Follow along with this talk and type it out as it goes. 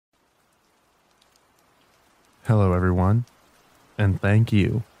Hello, everyone, and thank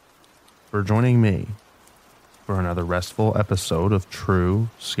you for joining me for another restful episode of True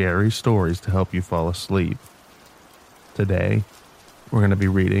Scary Stories to help you fall asleep. Today, we're going to be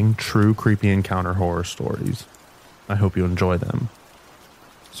reading True Creepy Encounter Horror Stories. I hope you enjoy them.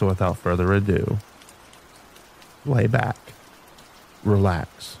 So without further ado, lay back,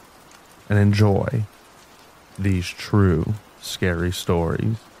 relax, and enjoy these true scary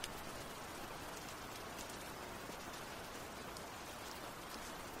stories.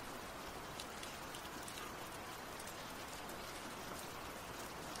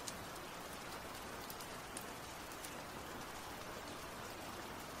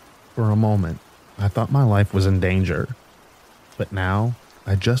 For a moment, I thought my life was in danger, but now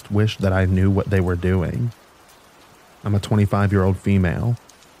I just wish that I knew what they were doing. I'm a 25-year-old female,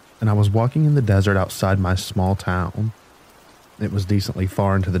 and I was walking in the desert outside my small town. It was decently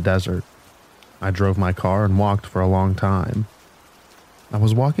far into the desert. I drove my car and walked for a long time. I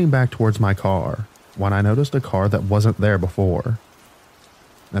was walking back towards my car when I noticed a car that wasn't there before.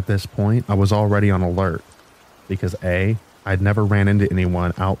 At this point, I was already on alert because A, I'd never ran into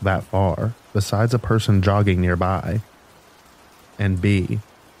anyone out that far besides a person jogging nearby, and B,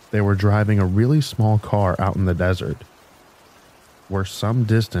 they were driving a really small car out in the desert. We're some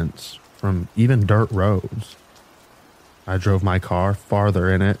distance from even dirt roads. I drove my car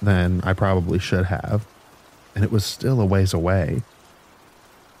farther in it than I probably should have, and it was still a ways away.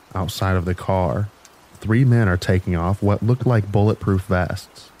 Outside of the car, 3 men are taking off what looked like bulletproof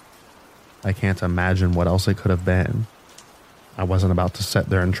vests. I can't imagine what else it could have been. I wasn't about to sit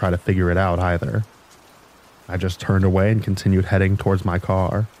there and try to figure it out either. I just turned away and continued heading towards my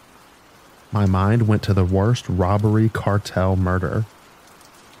car. My mind went to the worst robbery cartel murder.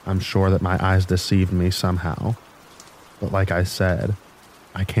 I'm sure that my eyes deceived me somehow, but like I said,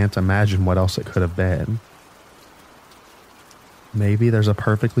 I can't imagine what else it could have been. Maybe there's a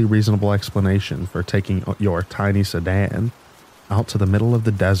perfectly reasonable explanation for taking your tiny sedan out to the middle of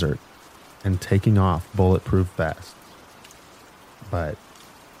the desert and taking off bulletproof vests, but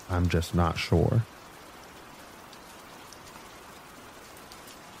I'm just not sure.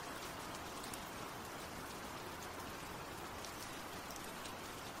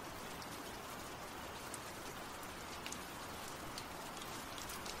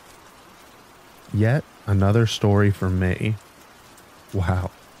 Yet another story for me.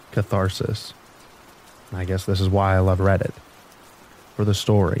 Wow, catharsis. I guess this is why I love Reddit. For the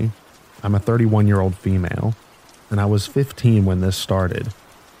story, I'm a 31-year-old female, and I was 15 when this started.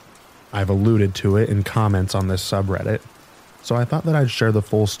 I've alluded to it in comments on this subreddit, so I thought that I'd share the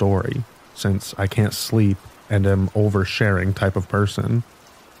full story, since I can't sleep and am oversharing type of person.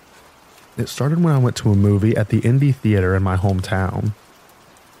 It started when I went to a movie at the Indie Theater in my hometown.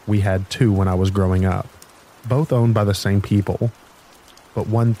 We had 2 when I was growing up, both owned by the same people, but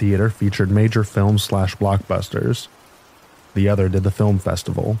one theater featured major films/blockbusters. The other did the film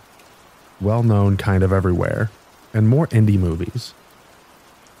festival, well known kind of everywhere, and more indie movies.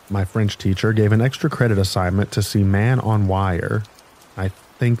 My French teacher gave an extra credit assignment to see Man on Wire. I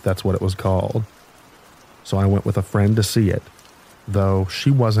think that's what it was called. So I went with a friend to see it, though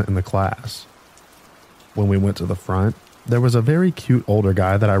she wasn't in the class. When we went to the front, there was a very cute older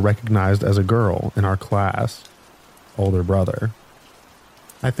guy that I recognized as a girl in our class. Older brother.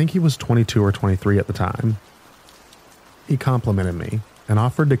 I think he was 22 or 23 at the time. He complimented me and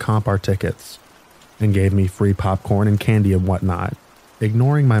offered to comp our tickets, and gave me free popcorn and candy and whatnot,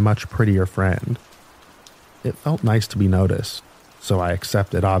 ignoring my much prettier friend. It felt nice to be noticed, so I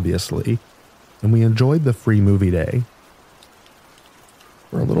accepted obviously, and we enjoyed the free movie day.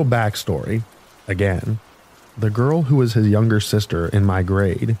 For a little backstory, again, the girl who was his younger sister in my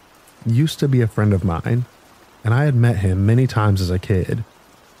grade used to be a friend of mine, and I had met him many times as a kid,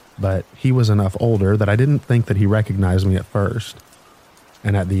 but he was enough older that I didn't think that he recognized me at first,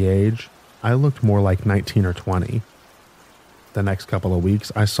 and at the age, I looked more like 19 or 20. The next couple of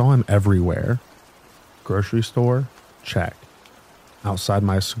weeks, I saw him everywhere. Grocery store? Check. Outside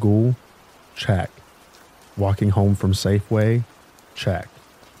my school? Check. Walking home from Safeway? Check.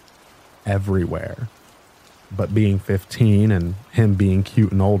 Everywhere. But being 15 and him being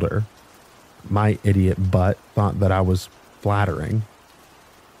cute and older, my idiot butt thought that I was flattering.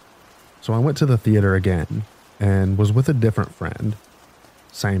 So I went to the theater again and was with a different friend.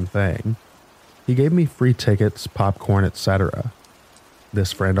 Same thing. He gave me free tickets, popcorn, etc.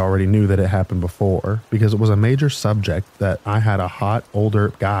 This friend already knew that it happened before because it was a major subject that I had a hot,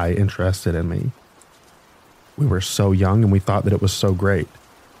 older guy interested in me. We were so young and we thought that it was so great.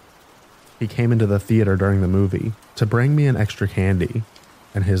 He came into the theater during the movie to bring me an extra candy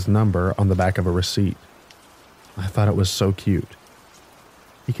and his number on the back of a receipt. I thought it was so cute.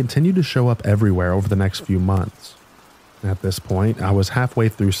 He continued to show up everywhere over the next few months. At this point, I was halfway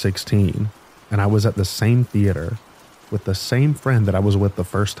through 16, and I was at the same theater with the same friend that I was with the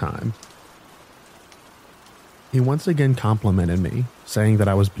first time. He once again complimented me, saying that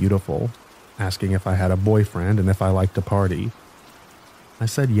I was beautiful, asking if I had a boyfriend and if I liked to party. I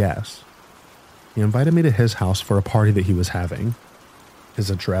said yes. He invited me to his house for a party that he was having. His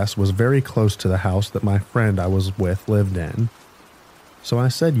address was very close to the house that my friend I was with lived in. So I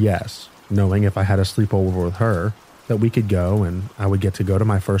said yes, knowing if I had a sleepover with her, that we could go and I would get to go to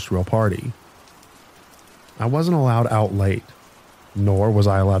my first real party. I wasn't allowed out late, nor was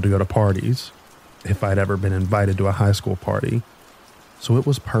I allowed to go to parties, if I'd ever been invited to a high school party, so it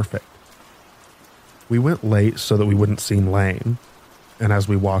was perfect. We went late so that we wouldn't seem lame, and as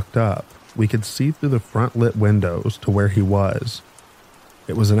we walked up, we could see through the front lit windows to where he was.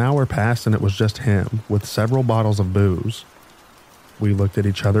 It was an hour past and it was just him with several bottles of booze. We looked at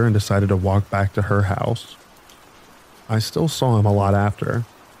each other and decided to walk back to her house. I still saw him a lot after,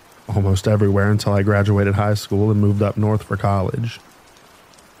 almost everywhere until I graduated high school and moved up north for college.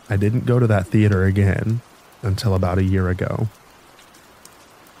 I didn't go to that theater again until about a year ago.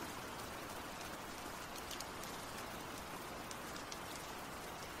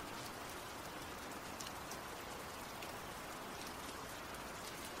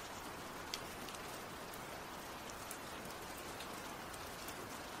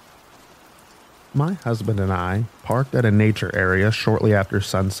 My husband and I parked at a nature area shortly after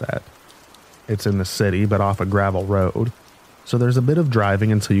sunset. It's in the city but off a gravel road, so there's a bit of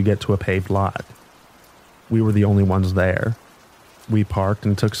driving until you get to a paved lot. We were the only ones there. We parked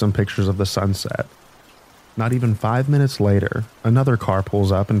and took some pictures of the sunset. Not even 5 minutes later, another car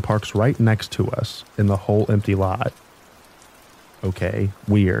pulls up and parks right next to us in the whole empty lot. Okay,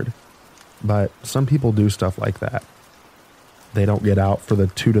 weird, but some people do stuff like that. They don't get out for the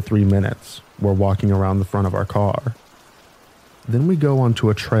 2 to 3 minutes we're walking around the front of our car. Then we go onto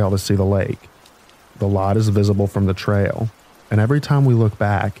a trail to see the lake. The lot is visible from the trail, and every time we look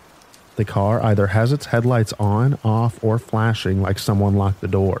back, the car either has its headlights on, off, or flashing like someone locked the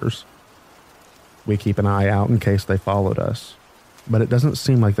doors. We keep an eye out in case they followed us, but it doesn't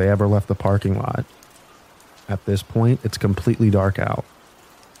seem like they ever left the parking lot. At this point, it's completely dark out.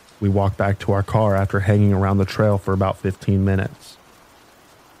 We walk back to our car after hanging around the trail for about 15 minutes.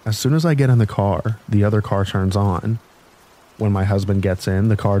 As soon as I get in the car, the other car turns on. When my husband gets in,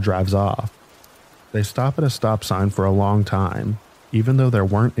 the car drives off. They stop at a stop sign for a long time, even though there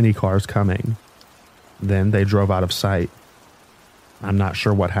weren't any cars coming. Then they drove out of sight. I'm not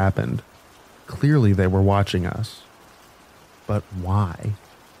sure what happened. Clearly they were watching us. But why?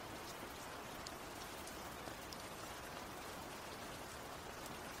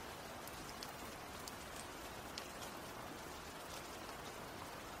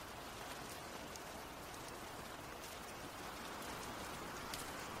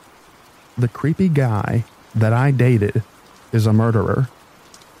 The creepy guy that I dated is a murderer.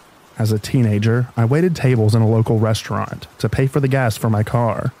 As a teenager, I waited tables in a local restaurant to pay for the gas for my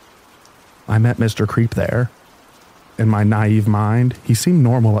car. I met Mr. Creep there. In my naive mind, he seemed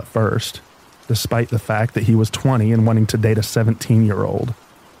normal at first, despite the fact that he was 20 and wanting to date a 17-year-old.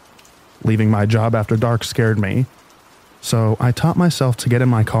 Leaving my job after dark scared me, so I taught myself to get in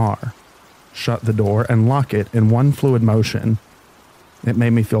my car, shut the door, and lock it in one fluid motion. It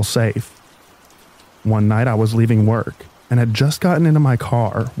made me feel safe. One night I was leaving work and had just gotten into my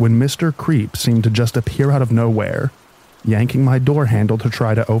car when Mr. Creep seemed to just appear out of nowhere, yanking my door handle to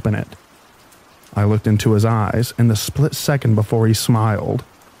try to open it. I looked into his eyes in the split second before he smiled,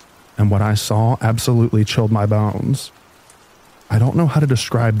 and what I saw absolutely chilled my bones. I don't know how to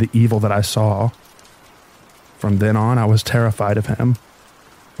describe the evil that I saw. From then on, I was terrified of him,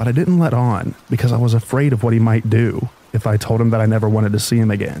 but I didn't let on because I was afraid of what he might do if I told him that I never wanted to see him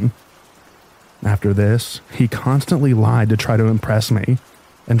again. After this, he constantly lied to try to impress me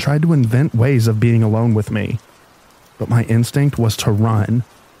and tried to invent ways of being alone with me. But my instinct was to run,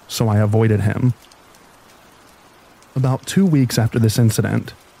 so I avoided him. About 2 weeks after this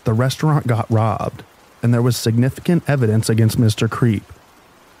incident, the restaurant got robbed, and there was significant evidence against Mr. Creep,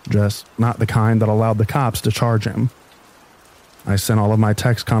 just not the kind that allowed the cops to charge him. I sent all of my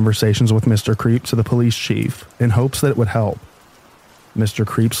text conversations with Mr. Creep to the police chief in hopes that it would help. Mr.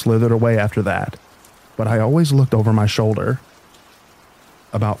 Creep slithered away after that, but I always looked over my shoulder.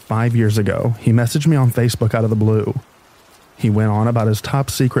 About 5 years ago, he messaged me on Facebook out of the blue. He went on about his top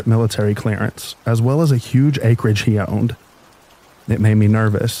secret military clearance, as well as a huge acreage he owned. It made me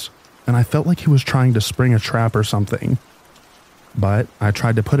nervous, and I felt like he was trying to spring a trap or something. But I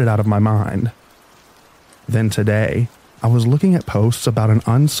tried to put it out of my mind. Then today, I was looking at posts about an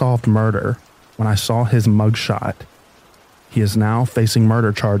unsolved murder when I saw his mugshot. He is now facing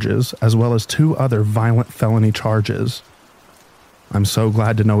murder charges as well as 2 other violent felony charges. I'm so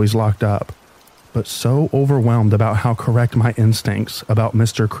glad to know he's locked up, but so overwhelmed about how correct my instincts about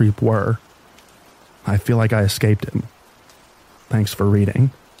Mr. Creep were. I feel like I escaped him. Thanks for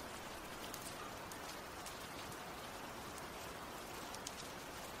reading.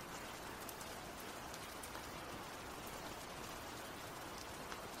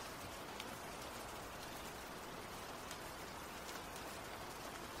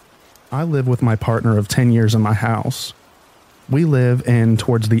 I live with my partner of 10 years in my house. We live in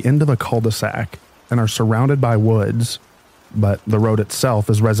towards the end of a cul-de-sac and are surrounded by woods, but the road itself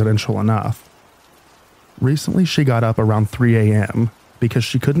is residential enough. Recently, she got up around 3 a.m. because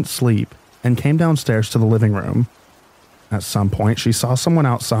she couldn't sleep and came downstairs to the living room. At some point, she saw someone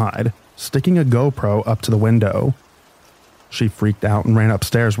outside sticking a GoPro up to the window. She freaked out and ran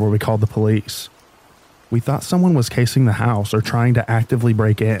upstairs where we called the police. We thought someone was casing the house or trying to actively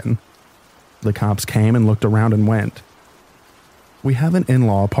break in. The cops came and looked around and went. We have an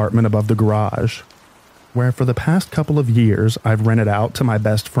in-law apartment above the garage, where for the past couple of years I've rented out to my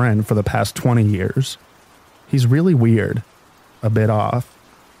best friend for the past 20 years. He's really weird, a bit off,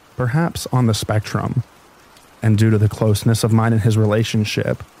 perhaps on the spectrum. And due to the closeness of mine and his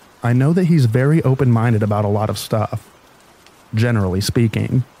relationship, I know that he's very open-minded about a lot of stuff. Generally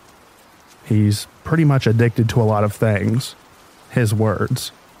speaking, he's pretty much addicted to a lot of things. His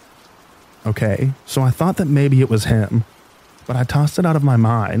words. Okay, so I thought that maybe it was him, but I tossed it out of my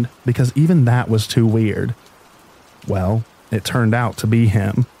mind because even that was too weird. Well, it turned out to be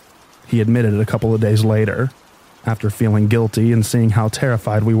him. He admitted it a couple of days later, after feeling guilty and seeing how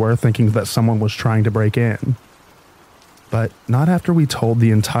terrified we were thinking that someone was trying to break in. But not after we told the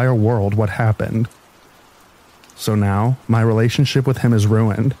entire world what happened. So now, my relationship with him is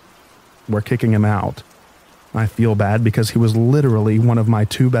ruined. We're kicking him out. I feel bad because he was literally one of my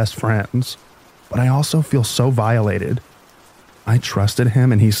 2 best friends, but I also feel so violated. I trusted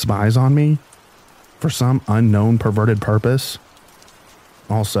him and he spies on me? For some unknown perverted purpose?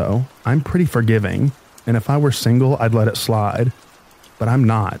 Also, I'm pretty forgiving, and if I were single, I'd let it slide. But I'm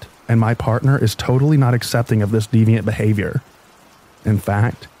not, and my partner is totally not accepting of this deviant behavior. In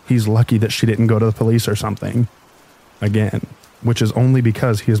fact, he's lucky that she didn't go to the police or something. Again, which is only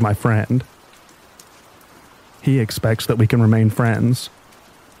because he is my friend. He expects that we can remain friends.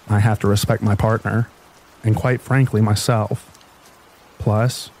 I have to respect my partner, and quite frankly, myself.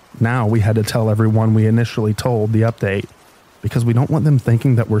 Plus, now we had to tell everyone we initially told the update, because we don't want them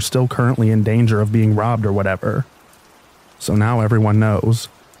thinking that we're still currently in danger of being robbed or whatever. So now everyone knows.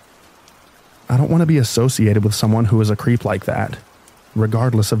 I don't want to be associated with someone who is a creep like that,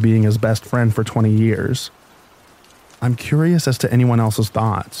 regardless of being his best friend for 20 years. I'm curious as to anyone else's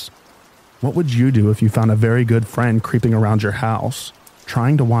thoughts. What would you do if you found a very good friend creeping around your house,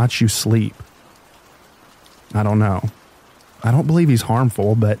 trying to watch you sleep? I don't know. I don't believe he's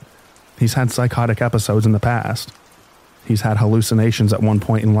harmful, but he's had psychotic episodes in the past. He's had hallucinations at one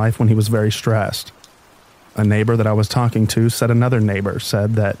point in life when he was very stressed. A neighbor that I was talking to said another neighbor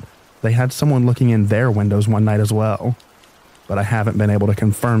said that they had someone looking in their windows one night as well. But I haven't been able to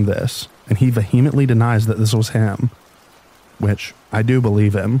confirm this, and he vehemently denies that this was him. Which, I do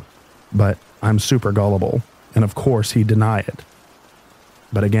believe him. But I'm super gullible, and of course he'd deny it.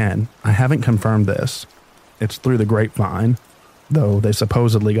 But again, I haven't confirmed this. It's through the grapevine, though they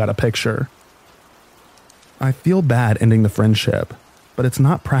supposedly got a picture. I feel bad ending the friendship, but it's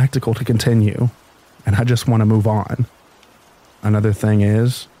not practical to continue, and I just want to move on. Another thing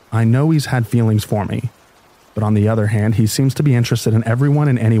is, I know he's had feelings for me, but on the other hand, he seems to be interested in everyone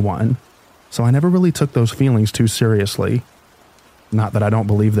and anyone, so I never really took those feelings too seriously. Not that I don't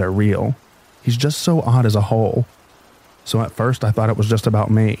believe they're real. He's just so odd as a whole. So at first I thought it was just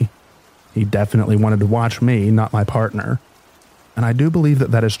about me. He definitely wanted to watch me, not my partner. And I do believe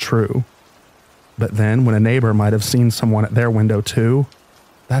that that is true. But then when a neighbor might have seen someone at their window too,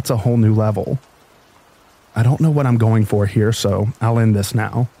 that's a whole new level. I don't know what I'm going for here, so I'll end this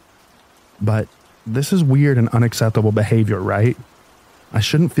now. But this is weird and unacceptable behavior, right? I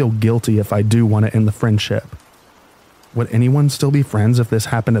shouldn't feel guilty if I do want to end the friendship. Would anyone still be friends if this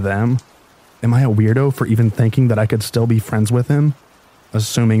happened to them? Am I a weirdo for even thinking that I could still be friends with him?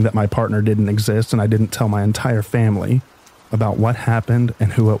 Assuming that my partner didn't exist and I didn't tell my entire family about what happened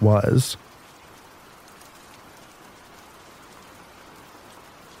and who it was.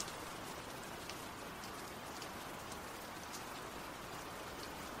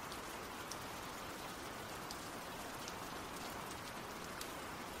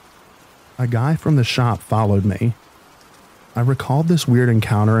 A guy from the shop followed me. I recalled this weird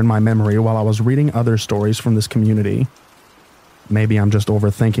encounter in my memory while I was reading other stories from this community. Maybe I'm just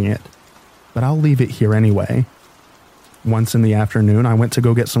overthinking it, but I'll leave it here anyway. Once in the afternoon, I went to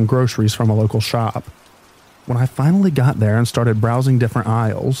go get some groceries from a local shop. When I finally got there and started browsing different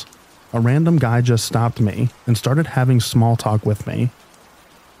aisles, a random guy just stopped me and started having small talk with me.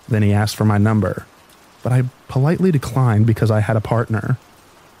 Then he asked for my number, but I politely declined because I had a partner.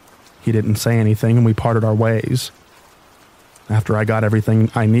 He didn't say anything and we parted our ways. After I got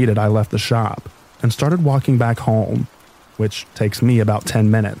everything I needed, I left the shop and started walking back home, which takes me about 10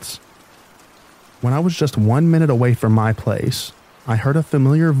 minutes. When I was just 1 minute away from my place, I heard a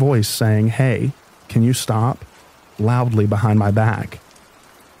familiar voice saying, "Hey, can you stop?" loudly behind my back.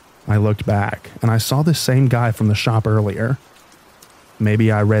 I looked back and I saw the same guy from the shop earlier.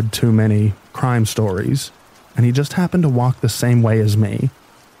 Maybe I read too many crime stories, and he just happened to walk the same way as me,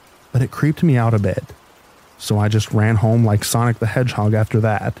 but it creeped me out a bit, so I just ran home like Sonic the Hedgehog after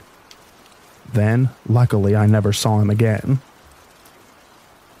that. Then, luckily, I never saw him again.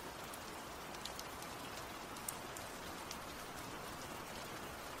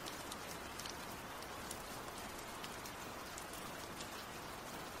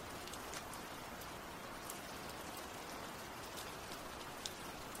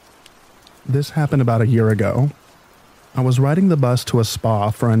 This happened about a year ago. I was riding the bus to a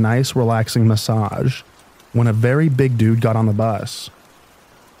spa for a nice, relaxing massage when a very big dude got on the bus.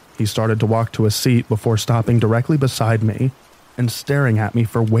 He started to walk to a seat before stopping directly beside me and staring at me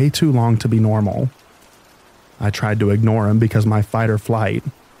for way too long to be normal. I tried to ignore him because my fight or flight,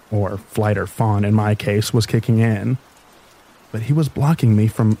 or flight or fawn in my case, was kicking in, but he was blocking me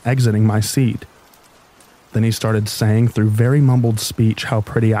from exiting my seat. Then he started saying through very mumbled speech how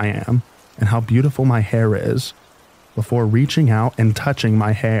pretty I am and how beautiful my hair is, before reaching out and touching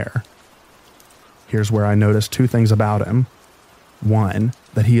my hair. Here's where I noticed two things about him. One,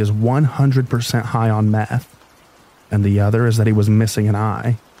 that he is 100% high on meth, and the other is that he was missing an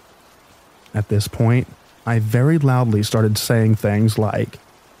eye. At this point, I very loudly started saying things like,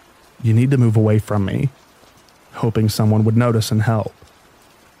 "You need to move away from me," hoping someone would notice and help.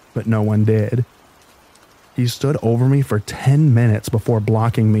 But no one did. He stood over me for 10 minutes before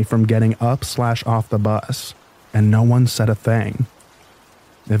blocking me from getting up/off the bus, and no one said a thing.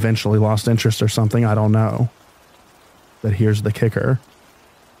 Eventually lost interest or something, I don't know. But here's the kicker.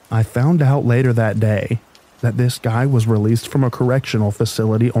 I found out later that day that this guy was released from a correctional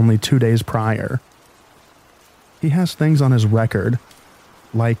facility only 2 days prior. He has things on his record,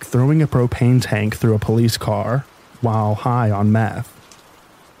 like throwing a propane tank through a police car while high on meth.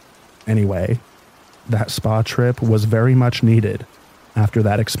 Anyway, that spa trip was very much needed after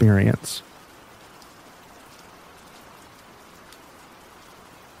that experience.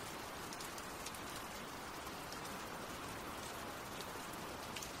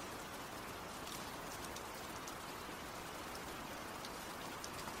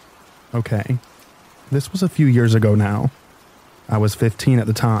 Okay, this was a few years ago now. I was 15 at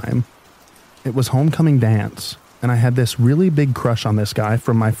the time. It was homecoming dance, and I had this really big crush on this guy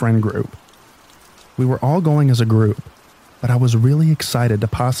from my friend group. We were all going as a group, but I was really excited to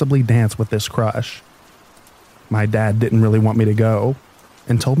possibly dance with this crush. My dad didn't really want me to go,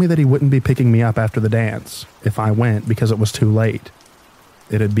 and told me that he wouldn't be picking me up after the dance if I went because it was too late.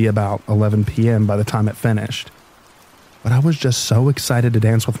 It'd be about 11 p.m. by the time it finished. But I was just so excited to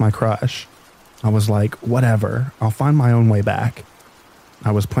dance with my crush. I was like, whatever, I'll find my own way back.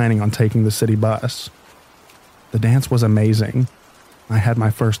 I was planning on taking the city bus. The dance was amazing. I had my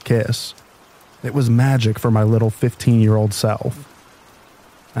first kiss. It was magic for my little 15-year-old self.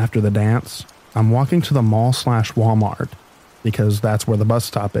 After the dance, I'm walking to the mall/Walmart, because that's where the bus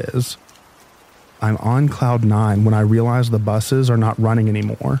stop is. I'm on cloud 9 when I realize the buses are not running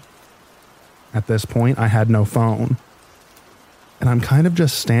anymore. At this point, I had no phone. And I'm kind of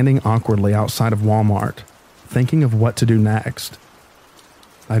just standing awkwardly outside of Walmart, thinking of what to do next.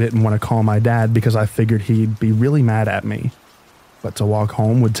 I didn't want to call my dad because I figured he'd be really mad at me. But to walk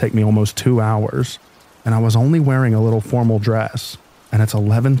home would take me almost 2 hours, and I was only wearing a little formal dress, and it's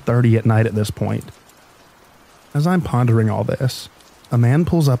 11:30 at night at this point. As I'm pondering all this, a man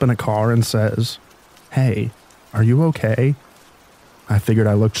pulls up in a car and says, "Hey, are you okay?" I figured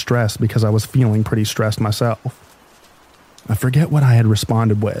I looked stressed because I was feeling pretty stressed myself. I forget what I had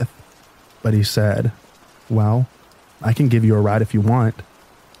responded with, but he said, "Well, I can give you a ride if you want."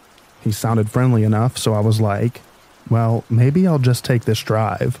 He sounded friendly enough, so I was like, well, maybe I'll just take this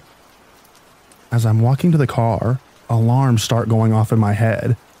drive. As I'm walking to the car, alarms start going off in my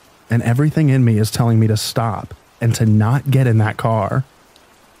head, and everything in me is telling me to stop and to not get in that car.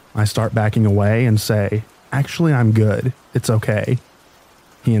 I start backing away and say, "Actually, I'm good. It's okay."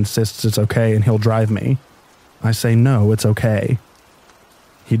 He insists it's okay and he'll drive me. I say, "No, it's okay."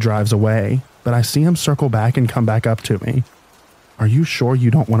 He drives away, but I see him circle back and come back up to me. "Are you sure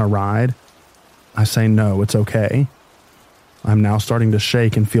you don't want to ride?" I say, "No, it's okay." I'm now starting to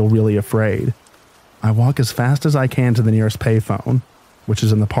shake and feel really afraid. I walk as fast as I can to the nearest payphone, which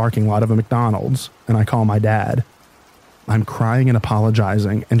is in the parking lot of a McDonald's, and I call my dad. I'm crying and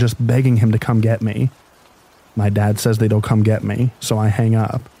apologizing and just begging him to come get me. My dad says that he'll come get me, so I hang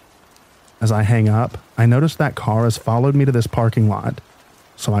up. As I hang up, I notice that car has followed me to this parking lot,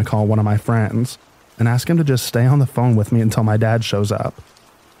 so I call one of my friends and ask him to just stay on the phone with me until my dad shows up.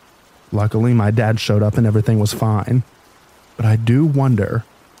 Luckily, my dad showed up and everything was fine, but I do wonder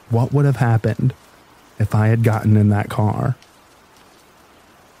what would have happened if I had gotten in that car.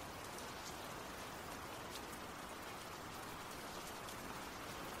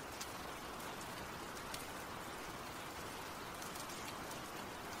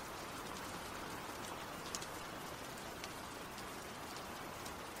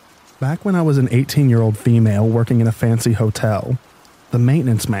 Back when I was an 18-year-old female working in a fancy hotel, the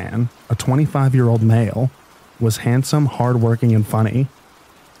maintenance man, a 25-year-old male, was handsome, hardworking, and funny.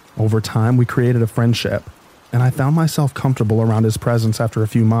 Over time, we created a friendship, and I found myself comfortable around his presence after a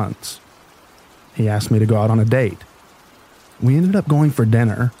few months. He asked me to go out on a date. We ended up going for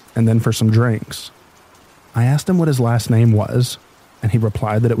dinner and then for some drinks. I asked him what his last name was, and he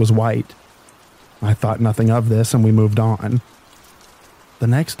replied that it was White. I thought nothing of this and we moved on. The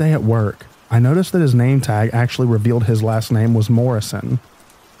next day at work, I noticed that his name tag actually revealed his last name was Morrison.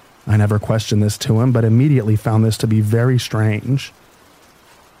 I never questioned this to him, but immediately found this to be very strange.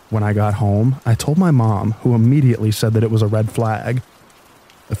 When I got home, I told my mom, who immediately said that it was a red flag.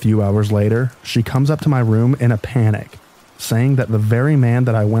 A few hours later, she comes up to my room in a panic, saying that the very man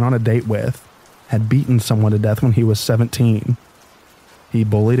that I went on a date with had beaten someone to death when he was 17. He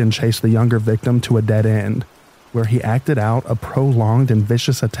bullied and chased the younger victim to a dead end, where he acted out a prolonged and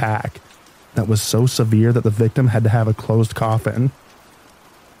vicious attack that was so severe that the victim had to have a closed coffin.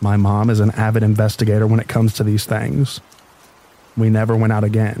 My mom is an avid investigator when it comes to these things. We never went out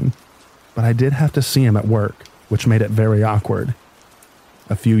again, but I did have to see him at work, which made it very awkward.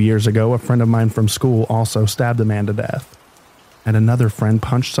 A few years ago, a friend of mine from school also stabbed a man to death, and another friend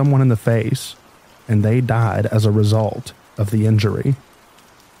punched someone in the face, and they died as a result of the injury.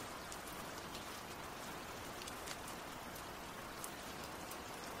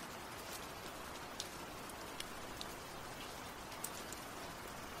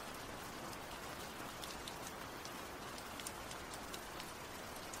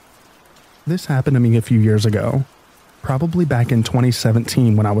 This happened to me a few years ago, probably back in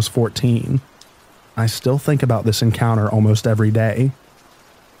 2017 when I was 14. I still think about this encounter almost every day.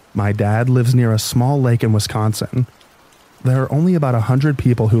 My dad lives near a small lake in Wisconsin. There are only about 100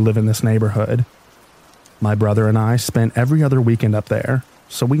 people who live in this neighborhood. My brother and I spent every other weekend up there,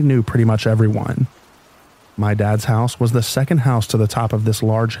 so we knew pretty much everyone. My dad's house was the second house to the top of this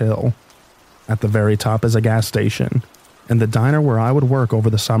large hill. At the very top is a gas station, and the diner where I would work over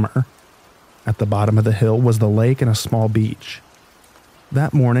the summer. At the bottom of the hill was the lake and a small beach.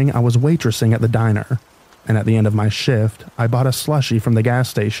 That morning, I was waitressing at the diner, and at the end of my shift, I bought a slushie from the gas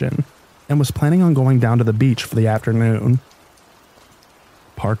station and was planning on going down to the beach for the afternoon.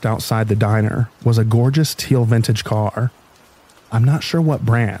 Parked outside the diner was a gorgeous teal vintage car. I'm not sure what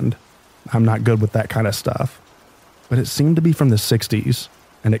brand. I'm not good with that kind of stuff, but it seemed to be from the 60s,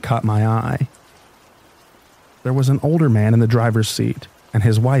 and it caught my eye. There was an older man in the driver's seat and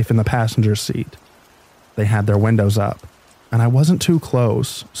his wife in the passenger seat. They had their windows up, and I wasn't too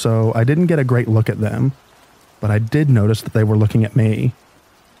close, so I didn't get a great look at them, but I did notice that they were looking at me.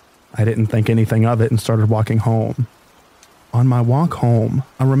 I didn't think anything of it and started walking home. On my walk home,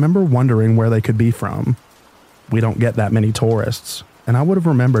 I remember wondering where they could be from. We don't get that many tourists, and I would have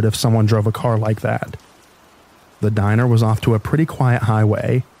remembered if someone drove a car like that. The diner was off to a pretty quiet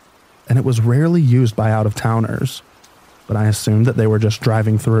highway, and it was rarely used by out-of-towners, but I assumed that they were just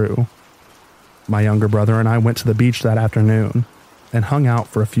driving through. My younger brother and I went to the beach that afternoon and hung out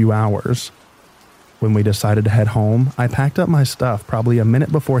for a few hours. When we decided to head home, I packed up my stuff probably a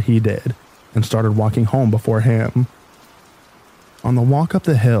minute before he did and started walking home before him. On the walk up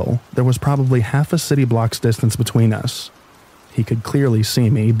the hill, there was probably half a city block's distance between us. He could clearly see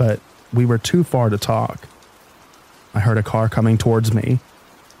me, but we were too far to talk. I heard a car coming towards me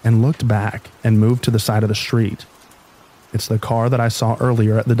and looked back and moved to the side of the street. It's the car that I saw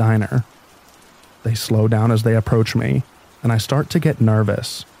earlier at the diner. They slow down as they approach me, and I start to get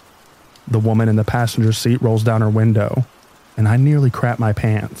nervous. The woman in the passenger seat rolls down her window, and I nearly crapped my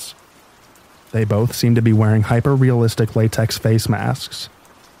pants. They both seemed to be wearing hyper-realistic latex face masks.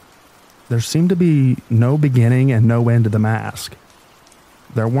 There seemed to be no beginning and no end to the mask.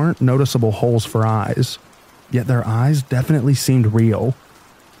 There weren't noticeable holes for eyes, yet their eyes definitely seemed real,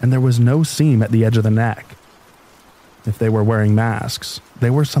 and there was no seam at the edge of the neck. If they were wearing masks, they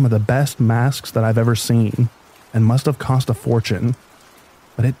were some of the best masks that I've ever seen, and must have cost a fortune.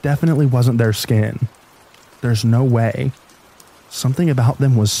 But it definitely wasn't their skin. There's no way. Something about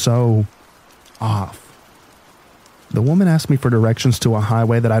them was so off. The woman asked me for directions to a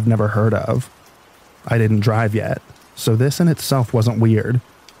highway that I've never heard of. I didn't drive yet, so this in itself wasn't weird,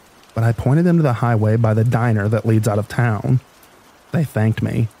 but I pointed them to the highway by the diner that leads out of town. They thanked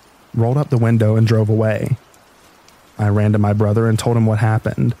me, rolled up the window, and drove away. I ran to my brother and told him what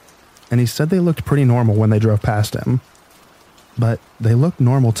happened, and he said they looked pretty normal when they drove past him. But they looked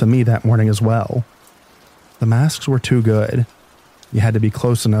normal to me that morning as well. The masks were too good. You had to be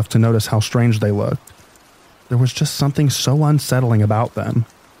close enough to notice how strange they looked. There was just something so unsettling about them.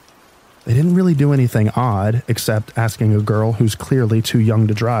 They didn't really do anything odd, except asking a girl who's clearly too young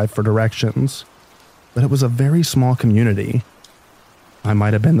to drive for directions. But it was a very small community. I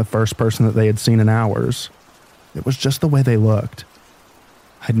might have been the first person that they had seen in hours. It was just the way they looked.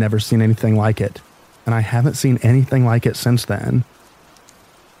 I'd never seen anything like it, and I haven't seen anything like it since then.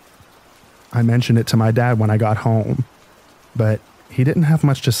 I mentioned it to my dad when I got home, but he didn't have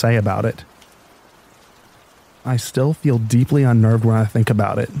much to say about it. I still feel deeply unnerved when I think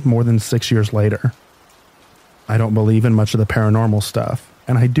about it, more than 6 years later. I don't believe in much of the paranormal stuff,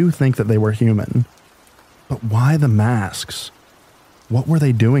 and I do think that they were human. But why the masks? What were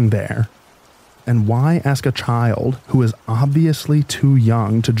they doing there? And why ask a child who is obviously too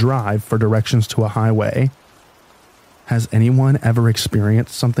young to drive for directions to a highway? Has anyone ever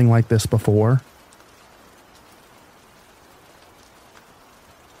experienced something like this before?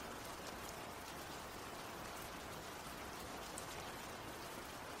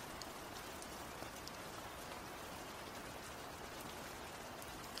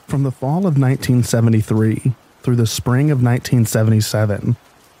 From the fall of 1973 through the spring of 1977,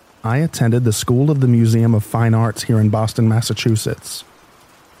 I attended the School of the Museum of Fine Arts here in Boston, Massachusetts.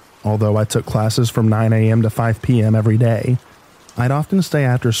 Although I took classes from 9 a.m. to 5 p.m. every day, I'd often stay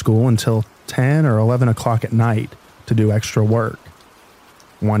after school until 10 or 11 o'clock at night to do extra work.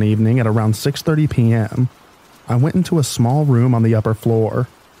 One evening at around 6:30 p.m., I went into a small room on the upper floor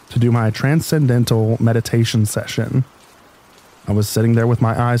to do my transcendental meditation session. I was sitting there with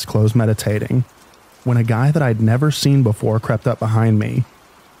my eyes closed meditating when a guy that I'd never seen before crept up behind me,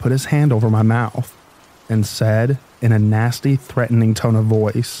 put his hand over my mouth, and said in a nasty, threatening tone of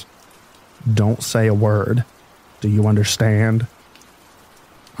voice, "Don't say a word. Do you understand?"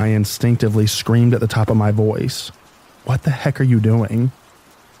 I instinctively screamed at the top of my voice, "What the heck are you doing?"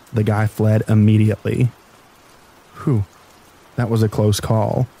 The guy fled immediately. Whew, that was a close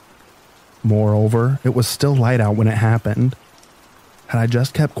call. Moreover, it was still light out when it happened. Had I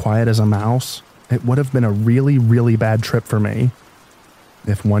just kept quiet as a mouse, it would have been a really, really bad trip for me,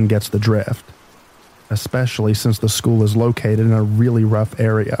 if one gets the drift, especially since the school is located in a really rough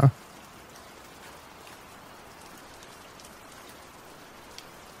area.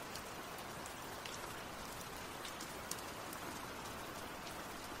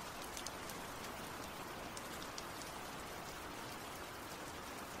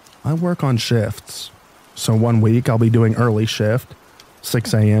 I work on shifts, so one week I'll be doing early shift,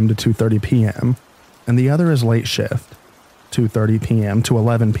 6 a.m. to 2:30 p.m., and the other is late shift, 2:30 p.m. to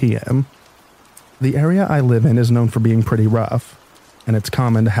 11 p.m. The area I live in is known for being pretty rough, and it's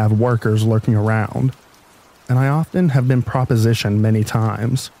common to have workers lurking around, and I often have been propositioned many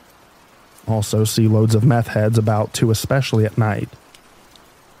times. Also see loads of meth heads about too, especially at night.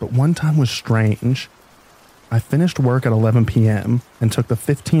 But one time was strange. I finished work at 11 p.m. and took the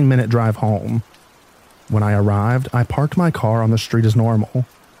 15-minute drive home. When I arrived, I parked my car on the street as normal,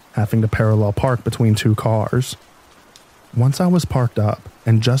 having to parallel park between two cars. Once I was parked up,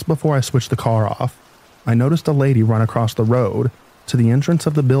 and just before I switched the car off, I noticed a lady run across the road to the entrance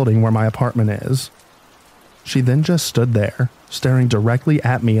of the building where my apartment is. She then just stood there, staring directly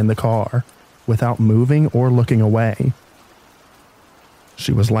at me in the car, without moving or looking away.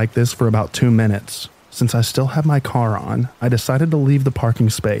 She was like this for about 2 minutes. Since I still had my car on, I decided to leave the parking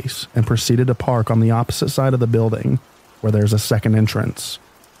space and proceeded to park on the opposite side of the building, where there's a second entrance.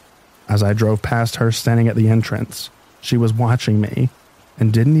 As I drove past her standing at the entrance, she was watching me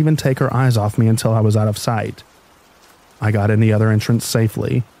and didn't even take her eyes off me until I was out of sight. I got in the other entrance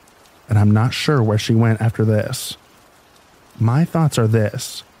safely, and I'm not sure where she went after this. My thoughts are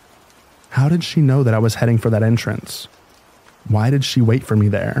this: how did she know that I was heading for that entrance? Why did she wait for me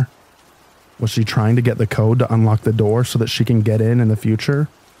there? Was she trying to get the code to unlock the door so that she can get in the future?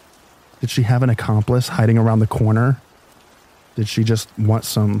 Did she have an accomplice hiding around the corner? Did she just want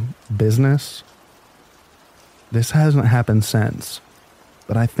some business? This hasn't happened since,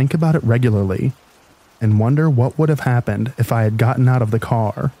 but I think about it regularly and wonder what would have happened if I had gotten out of the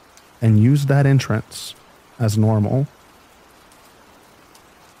car and used that entrance as normal.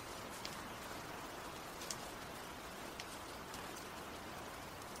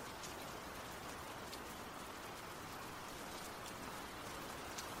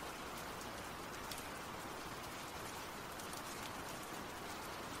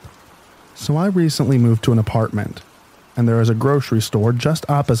 So I recently moved to an apartment, and there is a grocery store just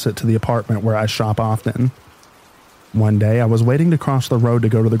opposite to the apartment where I shop often. One day I was waiting to cross the road to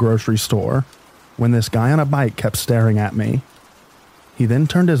go to the grocery store when this guy on a bike kept staring at me. He then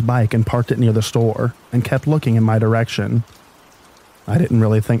turned his bike and parked it near the store and kept looking in my direction. I didn't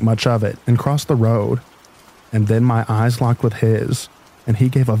really think much of it and crossed the road, and then my eyes locked with his, and he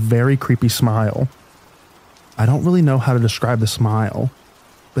gave a very creepy smile. I don't really know how to describe the smile,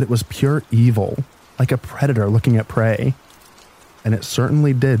 but it was pure evil, like a predator looking at prey, and it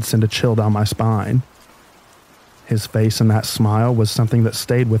certainly did send a chill down my spine. His face and that smile was something that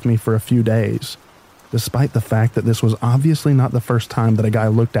stayed with me for a few days, despite the fact that this was obviously not the first time that a guy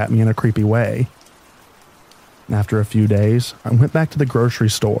looked at me in a creepy way. After a few days, I went back to the grocery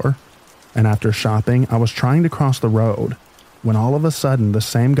store, and after shopping, I was trying to cross the road when all of a sudden the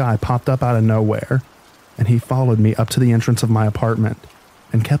same guy popped up out of nowhere, and he followed me up to the entrance of my apartment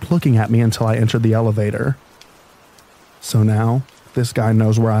and kept looking at me until I entered the elevator. So now, this guy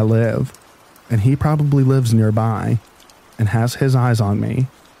knows where I live, and he probably lives nearby and has his eyes on me.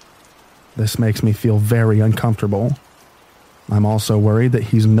 This makes me feel very uncomfortable. I'm also worried that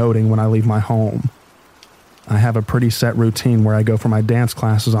he's noting when I leave my home. I have a pretty set routine where I go for my dance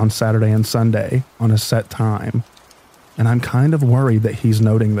classes on Saturday and Sunday on a set time, and I'm kind of worried that he's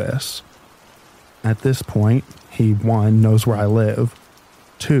noting this. At this point, he 1 knows where I live,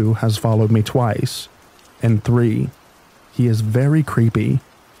 2 has followed me twice, and 3, he is very creepy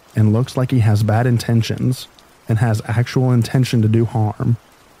and looks like he has bad intentions and has actual intention to do harm.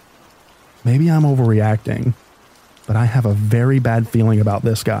 Maybe I'm overreacting, but I have a very bad feeling about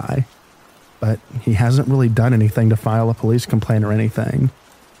this guy. But he hasn't really done anything to file a police complaint or anything.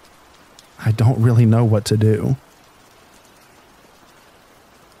 I don't really know what to do.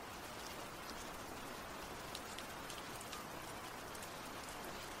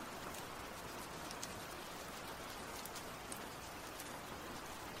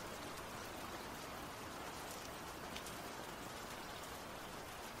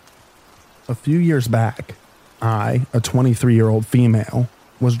 A few years back, I, a 23-year-old female,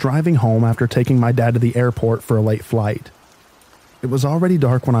 was driving home after taking my dad to the airport for a late flight. It was already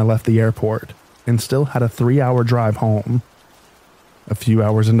dark when I left the airport and still had a 3-hour drive home. A few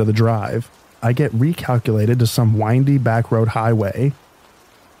hours into the drive, I get recalculated to some windy back road highway.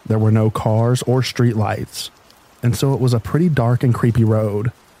 There were no cars or streetlights, and so it was a pretty dark and creepy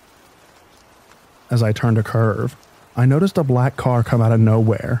road. As I turned a curve, I noticed a black car come out of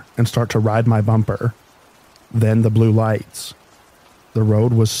nowhere and start to ride my bumper. Then the blue lights. The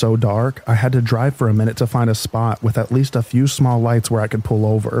road was so dark, I had to drive for a minute to find a spot with at least a few small lights where I could pull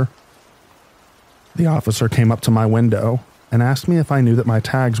over. The officer came up to my window and asked me if I knew that my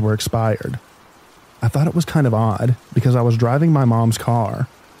tags were expired. I thought it was kind of odd because I was driving my mom's car,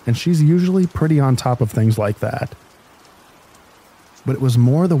 and she's usually pretty on top of things like that. But it was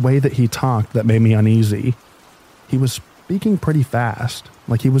more the way that he talked that made me uneasy. He was speaking pretty fast,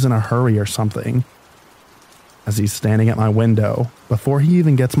 like he was in a hurry or something. As he's standing at my window, before he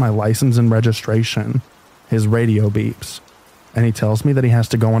even gets my license and registration, his radio beeps, and he tells me that he has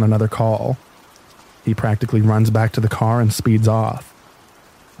to go on another call. He practically runs back to the car and speeds off.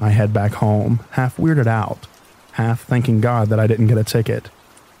 I head back home, half weirded out, half thanking God that I didn't get a ticket.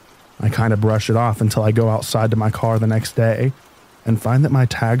 I kind of brush it off until I go outside to my car the next day and find that my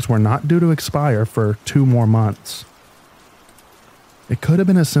tags were not due to expire for 2 more months. It could have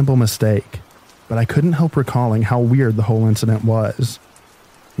been a simple mistake, but I couldn't help recalling how weird the whole incident was.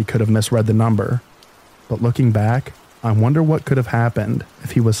 He could have misread the number, but looking back, I wonder what could have happened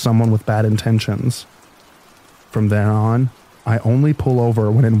if he was someone with bad intentions. From there on, I only pull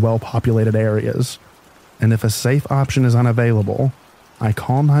over when in well-populated areas, and if a safe option is unavailable, I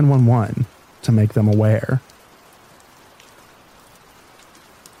call 911 to make them aware.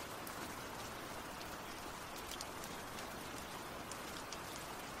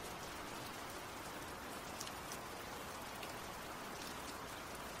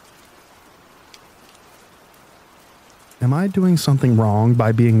 Am I doing something wrong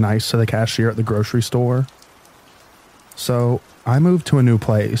by being nice to the cashier at the grocery store? So, I moved to a new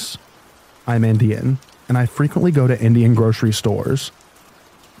place. I'm Indian, and I frequently go to Indian grocery stores.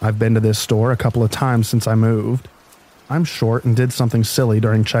 I've been to this store a couple of times since I moved. I'm short and did something silly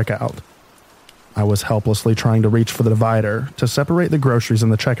during checkout. I was helplessly trying to reach for the divider to separate the groceries in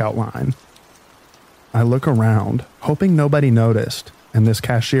the checkout line. I look around, hoping nobody noticed, and this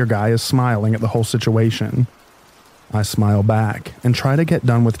cashier guy is smiling at the whole situation. I smile back and try to get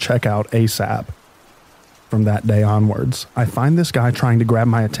done with checkout ASAP. From that day onwards, I find this guy trying to grab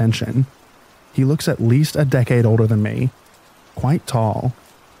my attention. He looks at least a decade older than me, quite tall.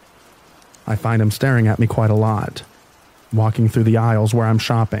 I find him staring at me quite a lot, walking through the aisles where I'm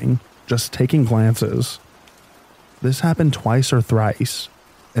shopping, just taking glances. This happened twice or thrice,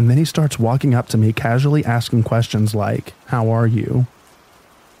 and then he starts walking up to me casually asking questions like, "How are you?"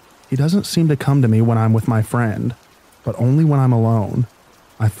 He doesn't seem to come to me when I'm with my friend, but only when I'm alone.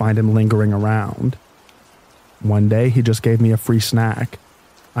 I find him lingering around. One day he just gave me a free snack.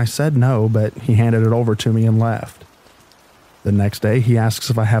 I said no, but he handed it over to me and left. The next day he asks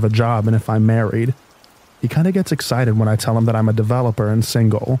if I have a job and if I'm married. He kind of gets excited when I tell him that I'm a developer and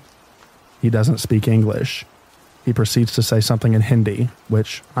single. He doesn't speak English. He proceeds to say something in Hindi,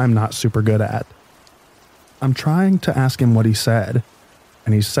 which I'm not super good at. I'm trying to ask him what he said,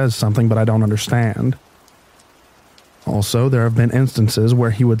 and he says something but I don't understand. Also, there have been instances where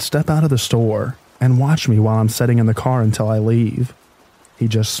he would step out of the store and watch me while I'm sitting in the car until I leave. He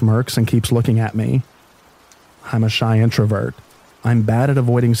just smirks and keeps looking at me. I'm a shy introvert. I'm bad at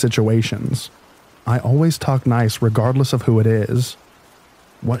avoiding situations. I always talk nice regardless of who it is.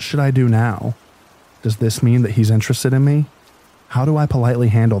 What should I do now? Does this mean that he's interested in me? How do I politely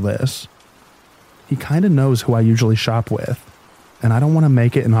handle this? He kind of knows who I usually shop with, and I don't want to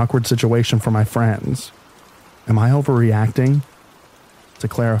make it an awkward situation for my friends. Am I overreacting? To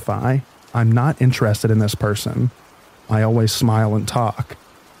clarify, I'm not interested in this person. I always smile and talk.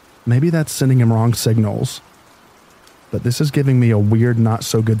 Maybe that's sending him wrong signals. But this is giving me a weird, not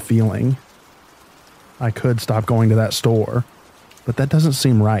so good feeling. I could stop going to that store, but that doesn't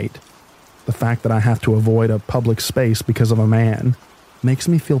seem right. The fact that I have to avoid a public space because of a man makes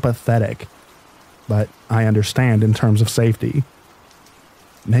me feel pathetic, but I understand in terms of safety.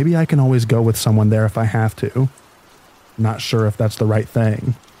 Maybe I can always go with someone there if I have to. Not sure if that's the right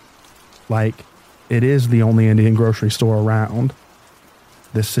thing. Like, it is the only Indian grocery store around.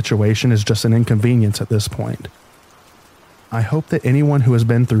 This situation is just an inconvenience at this point. I hope that anyone who has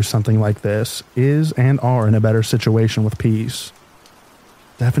been through something like this is and are in a better situation with peace.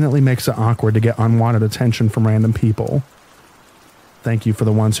 Definitely makes it awkward to get unwanted attention from random people. Thank you for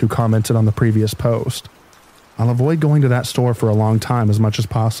the ones who commented on the previous post. I'll avoid going to that store for a long time as much as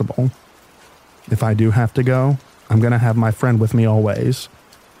possible. If I do have to go, I'm going to have my friend with me always.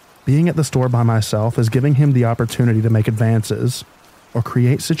 Being at the store by myself is giving him the opportunity to make advances or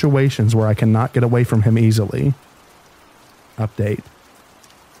create situations where I cannot get away from him easily. Update.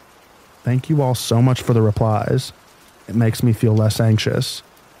 Thank you all so much for the replies. It makes me feel less anxious.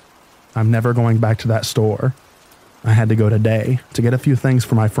 I'm never going back to that store. I had to go today to get a few things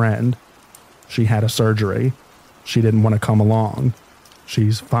for my friend. She had a surgery. She didn't want to come along.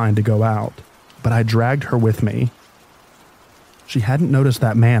 She's fine to go out, but I dragged her with me. She hadn't noticed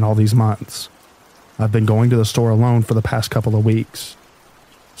that man all these months. I've been going to the store alone for the past couple of weeks.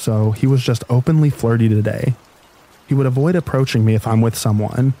 So he was just openly flirty today. He would avoid approaching me if I'm with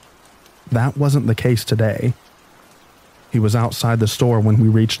someone. That wasn't the case today. He was outside the store when we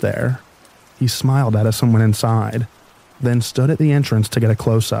reached there. He smiled at us and went inside, then stood at the entrance to get a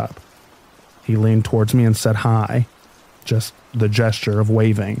close-up. He leaned towards me and said hi, just the gesture of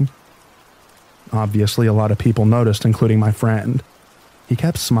waving. Obviously, a lot of people noticed, including my friend. He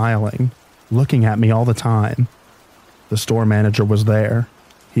kept smiling, looking at me all the time. The store manager was there.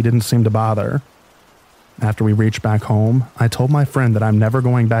 He didn't seem to bother. After we reached back home, I told my friend that I'm never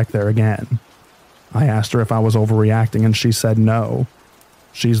going back there again. I asked her if I was overreacting and she said no.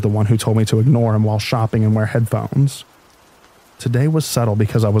 She's the one who told me to ignore him while shopping and wear headphones. Today was subtle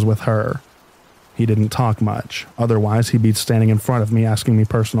because I was with her. He didn't talk much, otherwise he'd be standing in front of me asking me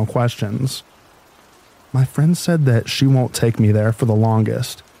personal questions. My friend said that she won't take me there for the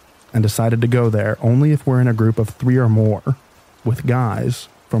longest, and decided to go there only if we're in a group of 3 or more, with guys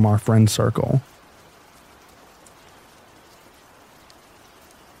from our friend circle.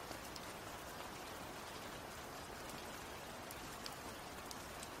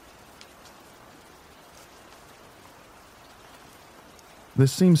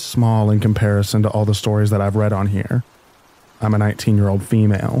 This seems small in comparison to all the stories that I've read on here. I'm a 19-year-old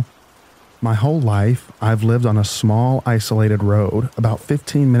female. My whole life, I've lived on a small, isolated road about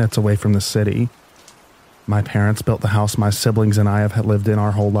 15 minutes away from the city. My parents built the house my siblings and I have lived in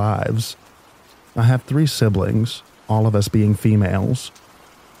our whole lives. I have 3 siblings, all of us being females.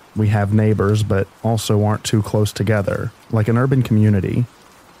 We have neighbors, but also aren't too close together, like an urban community.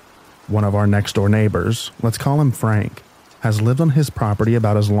 One of our next-door neighbors, let's call him Frank, has lived on his property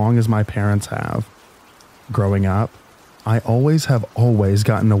about as long as my parents have. Growing up, I have always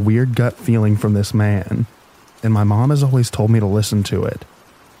gotten a weird gut feeling from this man, and my mom has always told me to listen to it.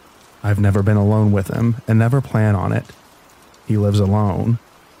 I've never been alone with him and never plan on it. He lives alone,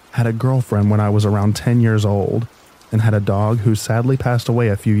 had a girlfriend when I was around 10 years old, and had a dog who sadly passed away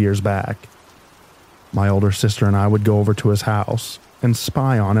a few years back. My older sister and I would go over to his house and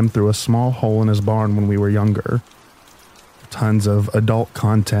spy on him through a small hole in his barn when we were younger. Tons of adult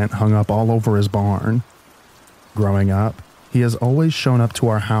content hung up all over his barn. Growing up, he has always shown up to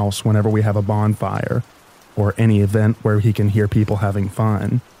our house whenever we have a bonfire or any event where he can hear people having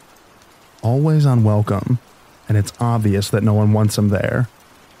fun. Always unwelcome, and it's obvious that no one wants him there,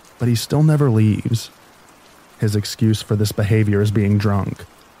 but he still never leaves. His excuse for this behavior is being drunk.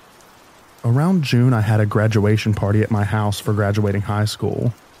 Around June, I had a graduation party at my house for graduating high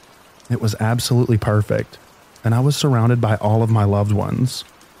school. It was absolutely perfect, and I was surrounded by all of my loved ones.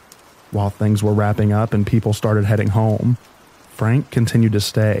 While things were wrapping up and people started heading home, Frank continued to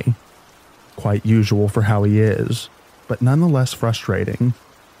stay. Quite usual for how he is, but nonetheless frustrating.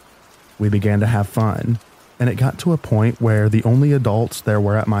 We began to have fun, and it got to a point where the only adults there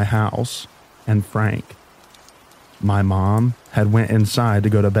were at my house, and Frank. My mom had went inside to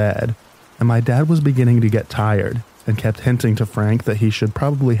go to bed, and my dad was beginning to get tired and kept hinting to Frank that he should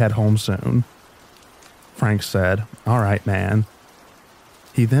probably head home soon. Frank said, "All right, man."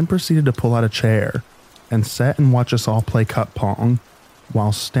 He then proceeded to pull out a chair and sit and watch us all play cup pong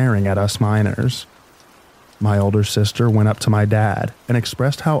while staring at us minors. My older sister went up to my dad and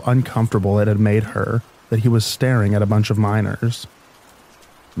expressed how uncomfortable it had made her that he was staring at a bunch of minors.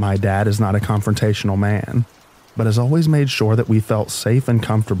 My dad is not a confrontational man, but has always made sure that we felt safe and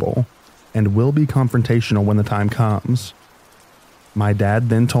comfortable, and will be confrontational when the time comes. My dad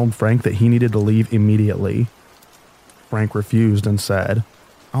then told Frank that he needed to leave immediately. Frank refused and said,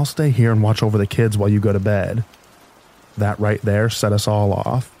 "I'll stay here and watch over the kids while you go to bed." That right there set us all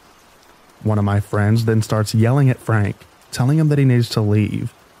off. One of my friends then starts yelling at Frank, telling him that he needs to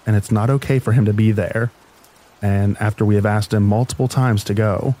leave, and it's not okay for him to be there. And after we have asked him multiple times to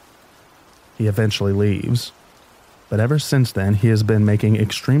go, he eventually leaves. But ever since then, he has been making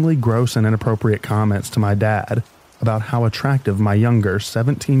extremely gross and inappropriate comments to my dad about how attractive my younger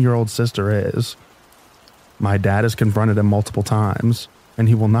 17-year-old sister is. My dad has confronted him multiple times, and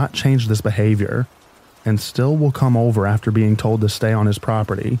he will not change this behavior, and still will come over after being told to stay on his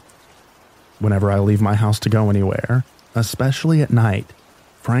property. Whenever I leave my house to go anywhere, especially at night,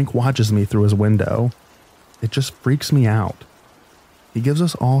 Frank watches me through his window. It just freaks me out. He gives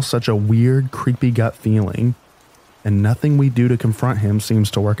us all such a weird, creepy gut feeling, and nothing we do to confront him seems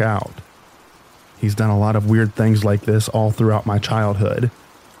to work out. He's done a lot of weird things like this all throughout my childhood,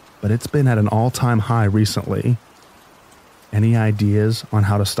 but it's been at an all-time high recently. Any ideas on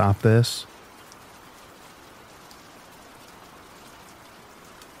how to stop this?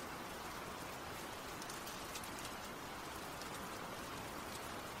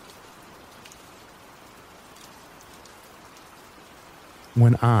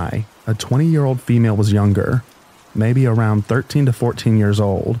 When I, a 20-year-old female, was younger, maybe around 13 to 14 years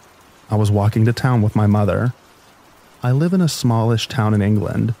old, I was walking to town with my mother. I live in a smallish town in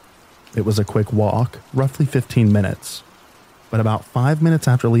England. It was a quick walk, roughly 15 minutes. But about 5 minutes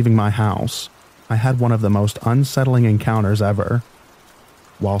after leaving my house, I had one of the most unsettling encounters ever.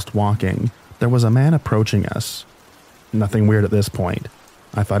 Whilst walking, there was a man approaching us. Nothing weird at this point.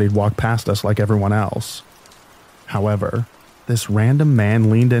 I thought he'd walk past us like everyone else. However, this random man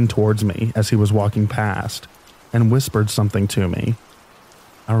leaned in towards me as he was walking past and whispered something to me.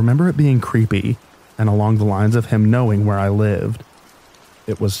 I remember it being creepy and along the lines of him knowing where I lived.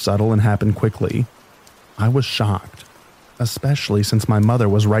 It was subtle and happened quickly. I was shocked, especially since my mother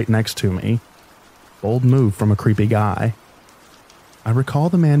was right next to me. Bold move from a creepy guy. I recall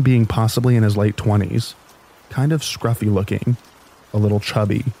the man being possibly in his late 20s, kind of scruffy looking, a little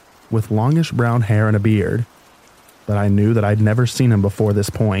chubby, with longish brown hair and a beard. But I knew that I'd never seen him before this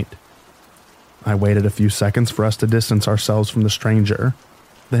point. I waited a few seconds for us to distance ourselves from the stranger,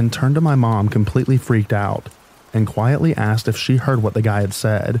 then turned to my mom completely freaked out and quietly asked if she heard what the guy had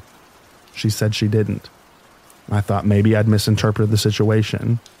said. She said she didn't. I thought maybe I'd misinterpreted the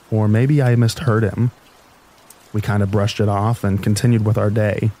situation, or maybe I misheard him. We kind of brushed it off and continued with our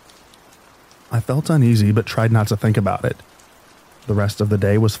day. I felt uneasy but tried not to think about it. The rest of the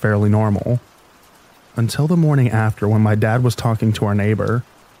day was fairly normal. Until the morning after, when my dad was talking to our neighbor.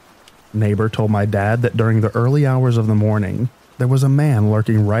 Neighbor told my dad that during the early hours of the morning, there was a man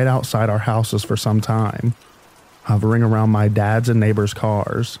lurking right outside our houses for some time, hovering around my dad's and neighbor's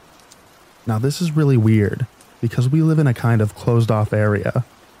cars. Now this is really weird, because we live in a kind of closed-off area.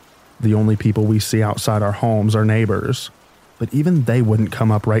 The only people we see outside our homes are neighbors, but even they wouldn't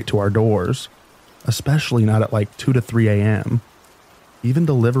come up right to our doors, especially not at like 2 to 3 a.m. Even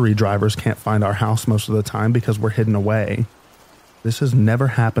delivery drivers can't find our house most of the time because we're hidden away. This has never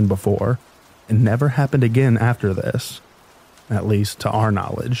happened before, and never happened again after this, at least to our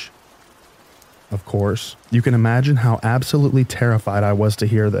knowledge. Of course, you can imagine how absolutely terrified I was to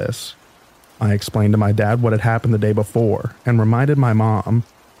hear this. I explained to my dad what had happened the day before and reminded my mom,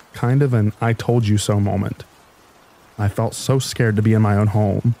 kind of an I told you so moment. I felt so scared to be in my own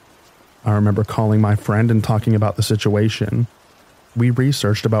home. I remember calling my friend and talking about the situation. We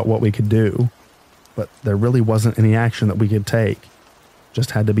researched about what we could do, but there really wasn't any action that we could take.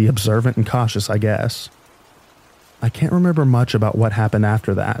 Just had to be observant and cautious, I guess. I can't remember much about what happened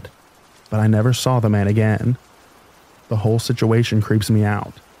after that, but I never saw the man again. The whole situation creeps me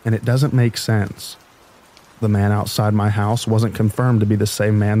out, and it doesn't make sense. The man outside my house wasn't confirmed to be the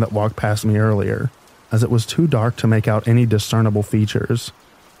same man that walked past me earlier, as it was too dark to make out any discernible features.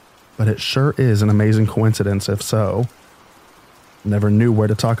 But it sure is an amazing coincidence if so. Never knew where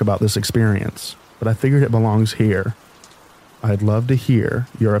to talk about this experience, but I figured it belongs here. I'd love to hear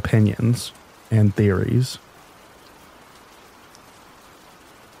your opinions and theories.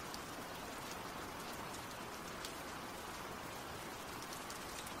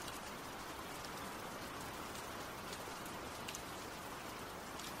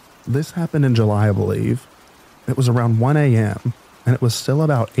 This happened in July, I believe. It was around 1 a.m., and it was still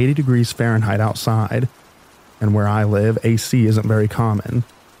about 80 degrees Fahrenheit outside. And where I live, AC isn't very common.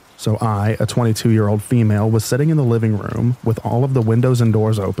 So I, a 22-year-old female, was sitting in the living room with all of the windows and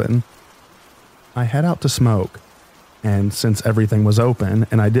doors open. I head out to smoke, and since everything was open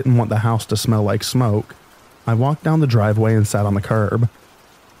and I didn't want the house to smell like smoke, I walked down the driveway and sat on the curb.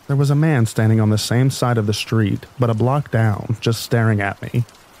 There was a man standing on the same side of the street, but a block down, just staring at me.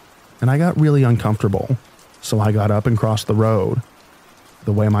 And I got really uncomfortable, so I got up and crossed the road.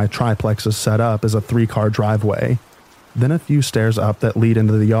 The way my triplex is set up is a 3-car driveway, then a few stairs up that lead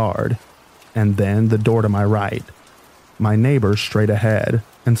into the yard, and then the door to my right, my neighbors straight ahead,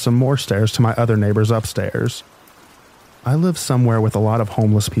 and some more stairs to my other neighbors upstairs. I live somewhere with a lot of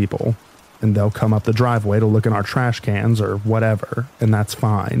homeless people, and they'll come up the driveway to look in our trash cans or whatever, and that's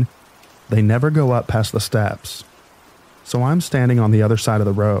fine. They never go up past the steps. So I'm standing on the other side of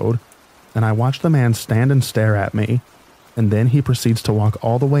the road, and I watch the man stand and stare at me, and then he proceeds to walk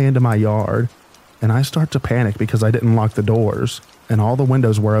all the way into my yard, and I start to panic because I didn't lock the doors, and all the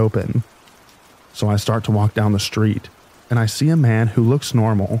windows were open. So I start to walk down the street, and I see a man who looks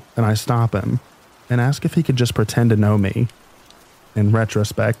normal, and I stop him, and ask if he could just pretend to know me. In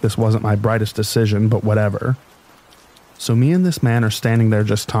retrospect, this wasn't my brightest decision, but whatever. So me and this man are standing there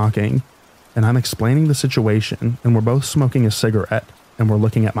just talking, and I'm explaining the situation, and we're both smoking a cigarette, and we're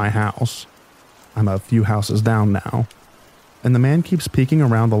looking at my house. I'm a few houses down now. And the man keeps peeking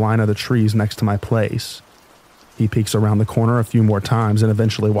around the line of the trees next to my place. He peeks around the corner a few more times and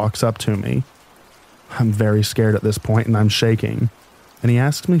eventually walks up to me. I'm very scared at this point and I'm shaking. And he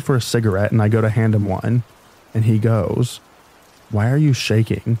asks me for a cigarette and I go to hand him one. And he goes, "Why are you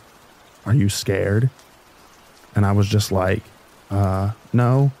shaking? Are you scared?" And I was just like,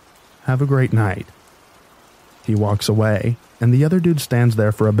 no, have a great night." He walks away, and the other dude stands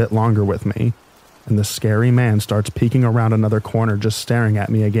there for a bit longer with me, and the scary man starts peeking around another corner just staring at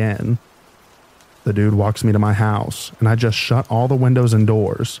me again. The dude walks me to my house, and I just shut all the windows and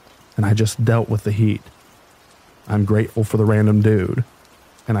doors, and I just dealt with the heat. I'm grateful for the random dude,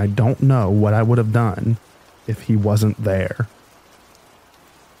 and I don't know what I would have done if he wasn't there.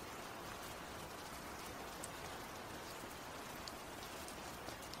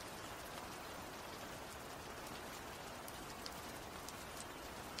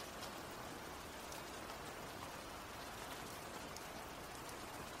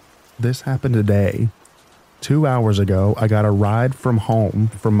 This happened today. 2 hours ago, I got a ride from home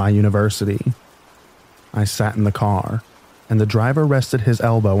from my university. I sat in the car, and the driver rested his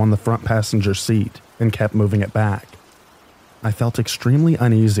elbow on the front passenger seat and kept moving it back. I felt extremely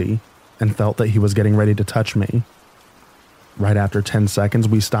uneasy and felt that he was getting ready to touch me. Right after 10 seconds,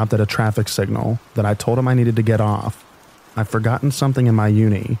 we stopped at a traffic signal that I told him I needed to get off. I'd forgotten something in my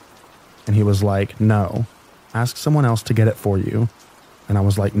uni, and he was like, "No, ask someone else to get it for you." And I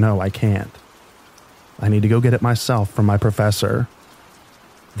was like, "No, I can't." I need to go get it myself from my professor."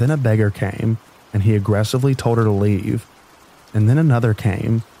 Then a beggar came, and he aggressively told her to leave. And then another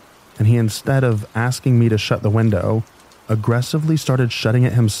came, and he, instead of asking me to shut the window, aggressively started shutting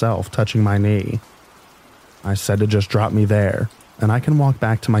it himself, touching my knee. I said to just drop me there, and I can walk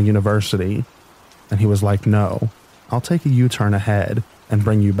back to my university. And he was like, "No, I'll take a U-turn ahead and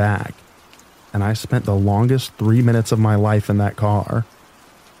bring you back." And I spent the longest 3 minutes of my life in that car,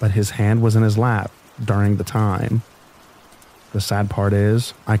 but his hand was in his lap during the time. The sad part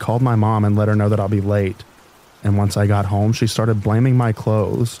is, I called my mom and let her know that I'll be late. And once I got home, she started blaming my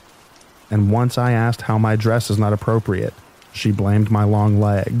clothes. And once I asked how my dress is not appropriate, she blamed my long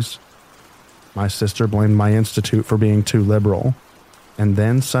legs. My sister blamed my institute for being too liberal. And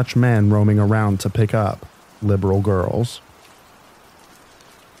then such men roaming around to pick up liberal girls.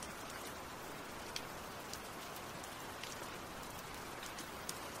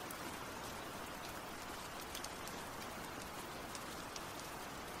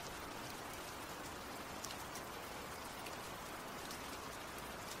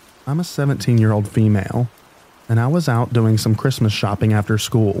 I'm a 17-year-old female, and I was out doing some Christmas shopping after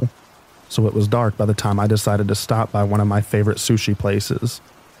school, so it was dark by the time I decided to stop by one of my favorite sushi places,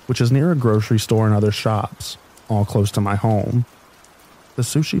 which is near a grocery store and other shops, all close to my home. The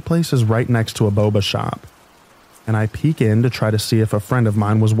sushi place is right next to a boba shop, and I peek in to try to see if a friend of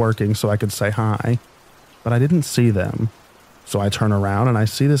mine was working so I could say hi, but I didn't see them, so I turn around and I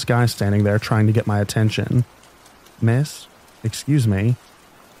see this guy standing there trying to get my attention. "Miss, excuse me."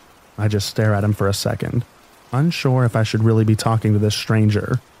 I just stare at him for a second, unsure if I should really be talking to this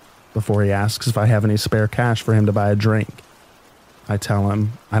stranger, before he asks if I have any spare cash for him to buy a drink. I tell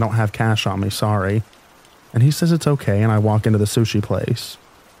him, "I don't have cash on me, sorry." And he says it's okay, and I walk into the sushi place.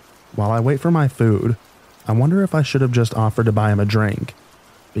 While I wait for my food, I wonder if I should have just offered to buy him a drink,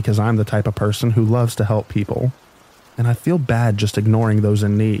 because I'm the type of person who loves to help people, and I feel bad just ignoring those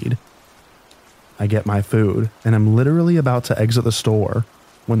in need. I get my food, and I'm literally about to exit the store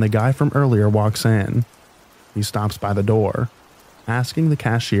when the guy from earlier walks in. He stops by the door, asking the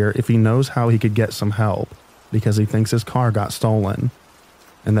cashier if he knows how he could get some help because he thinks his car got stolen,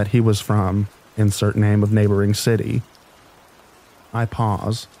 and that he was from insert name of neighboring city. I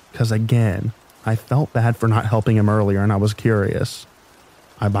pause, because again, I felt bad for not helping him earlier and I was curious.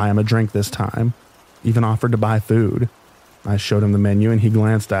 I buy him a drink this time, even offered to buy food. I showed him the menu and he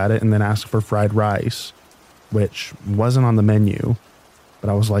glanced at it and then asked for fried rice, which wasn't on the menu. But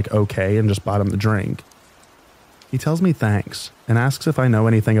I was like, okay, and just bought him the drink. He tells me thanks and asks if I know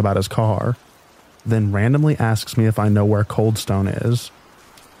anything about his car, then randomly asks me if I know where Cold Stone is.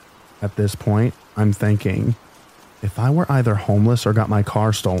 At this point, I'm thinking, if I were either homeless or got my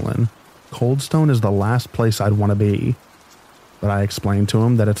car stolen, Cold Stone is the last place I'd want to be. But I explained to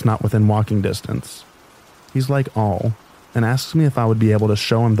him that it's not within walking distance. He's like, "Oh," and asks me if I would be able to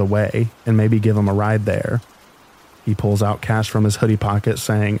show him the way and maybe give him a ride there. He pulls out cash from his hoodie pocket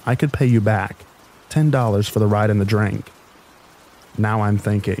saying, "I could pay you back, $10 for the ride and the drink." Now I'm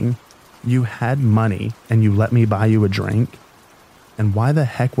thinking, you had money and you let me buy you a drink? And why the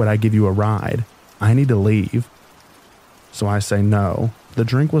heck would I give you a ride? I need to leave. So I say no, the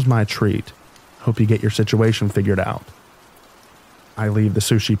drink was my treat. Hope you get your situation figured out. I leave the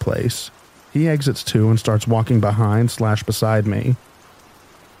sushi place. He exits too and starts walking behind/beside me.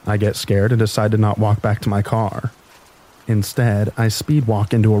 I get scared and decide to not walk back to my car. Instead, I speed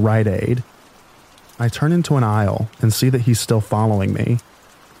walk into a Rite Aid. I turn into an aisle and see that he's still following me.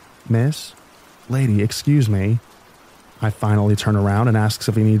 "Miss? Lady, excuse me." I finally turn around and asks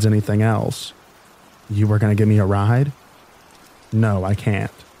if he needs anything else. "You were going to give me a ride?" "No, I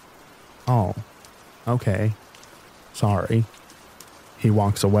can't." "Oh, okay. Sorry." He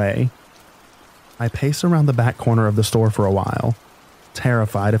walks away. I pace around the back corner of the store for a while,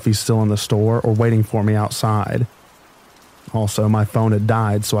 terrified if he's still in the store or waiting for me outside. Also, my phone had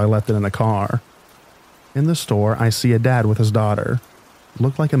died, so I left it in the car. In the store, I see a dad with his daughter,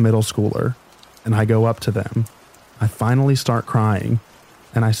 looked like a middle schooler, and I go up to them. I finally start crying,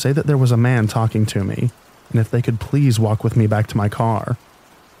 and I say that there was a man talking to me, and if they could please walk with me back to my car.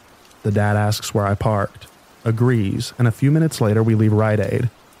 The dad asks where I parked, agrees, and a few minutes later we leave Rite Aid.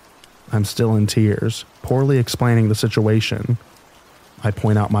 I'm still in tears, poorly explaining the situation. I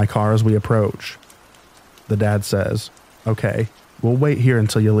point out my car as we approach. The dad says, "Okay, we'll wait here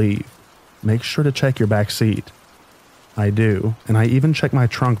until you leave. Make sure to check your back seat." I do, and I even check my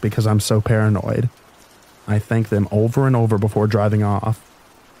trunk because I'm so paranoid. I thank them over and over before driving off,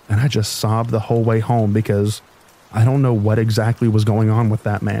 and I just sobbed the whole way home because I don't know what exactly was going on with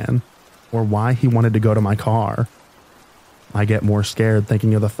that man, or why he wanted to go to my car. I get more scared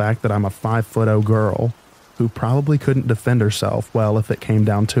thinking of the fact that I'm a 5'0" girl who probably couldn't defend herself well if it came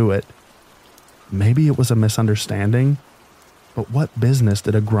down to it. Maybe it was a misunderstanding, but what business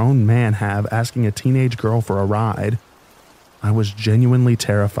did a grown man have asking a teenage girl for a ride? I was genuinely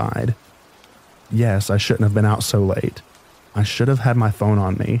terrified. Yes, I shouldn't have been out so late. I should have had my phone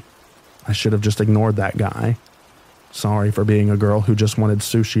on me. I should have just ignored that guy. Sorry for being a girl who just wanted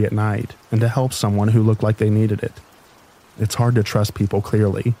sushi at night and to help someone who looked like they needed it. It's hard to trust people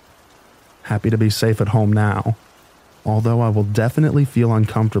clearly. Happy to be safe at home now, although I will definitely feel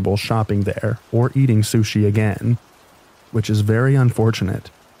uncomfortable shopping there or eating sushi again, which is very unfortunate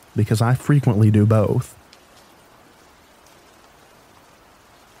because I frequently do both.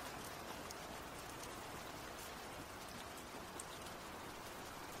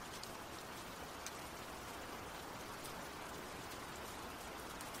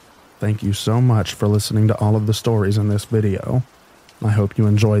 Thank you so much for listening to all of the stories in this video. I hope you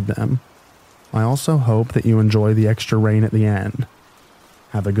enjoyed them. I also hope that you enjoy the extra rain at the end.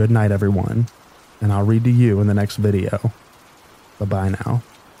 Have a good night, everyone, and I'll read to you in the next video. Bye-bye now.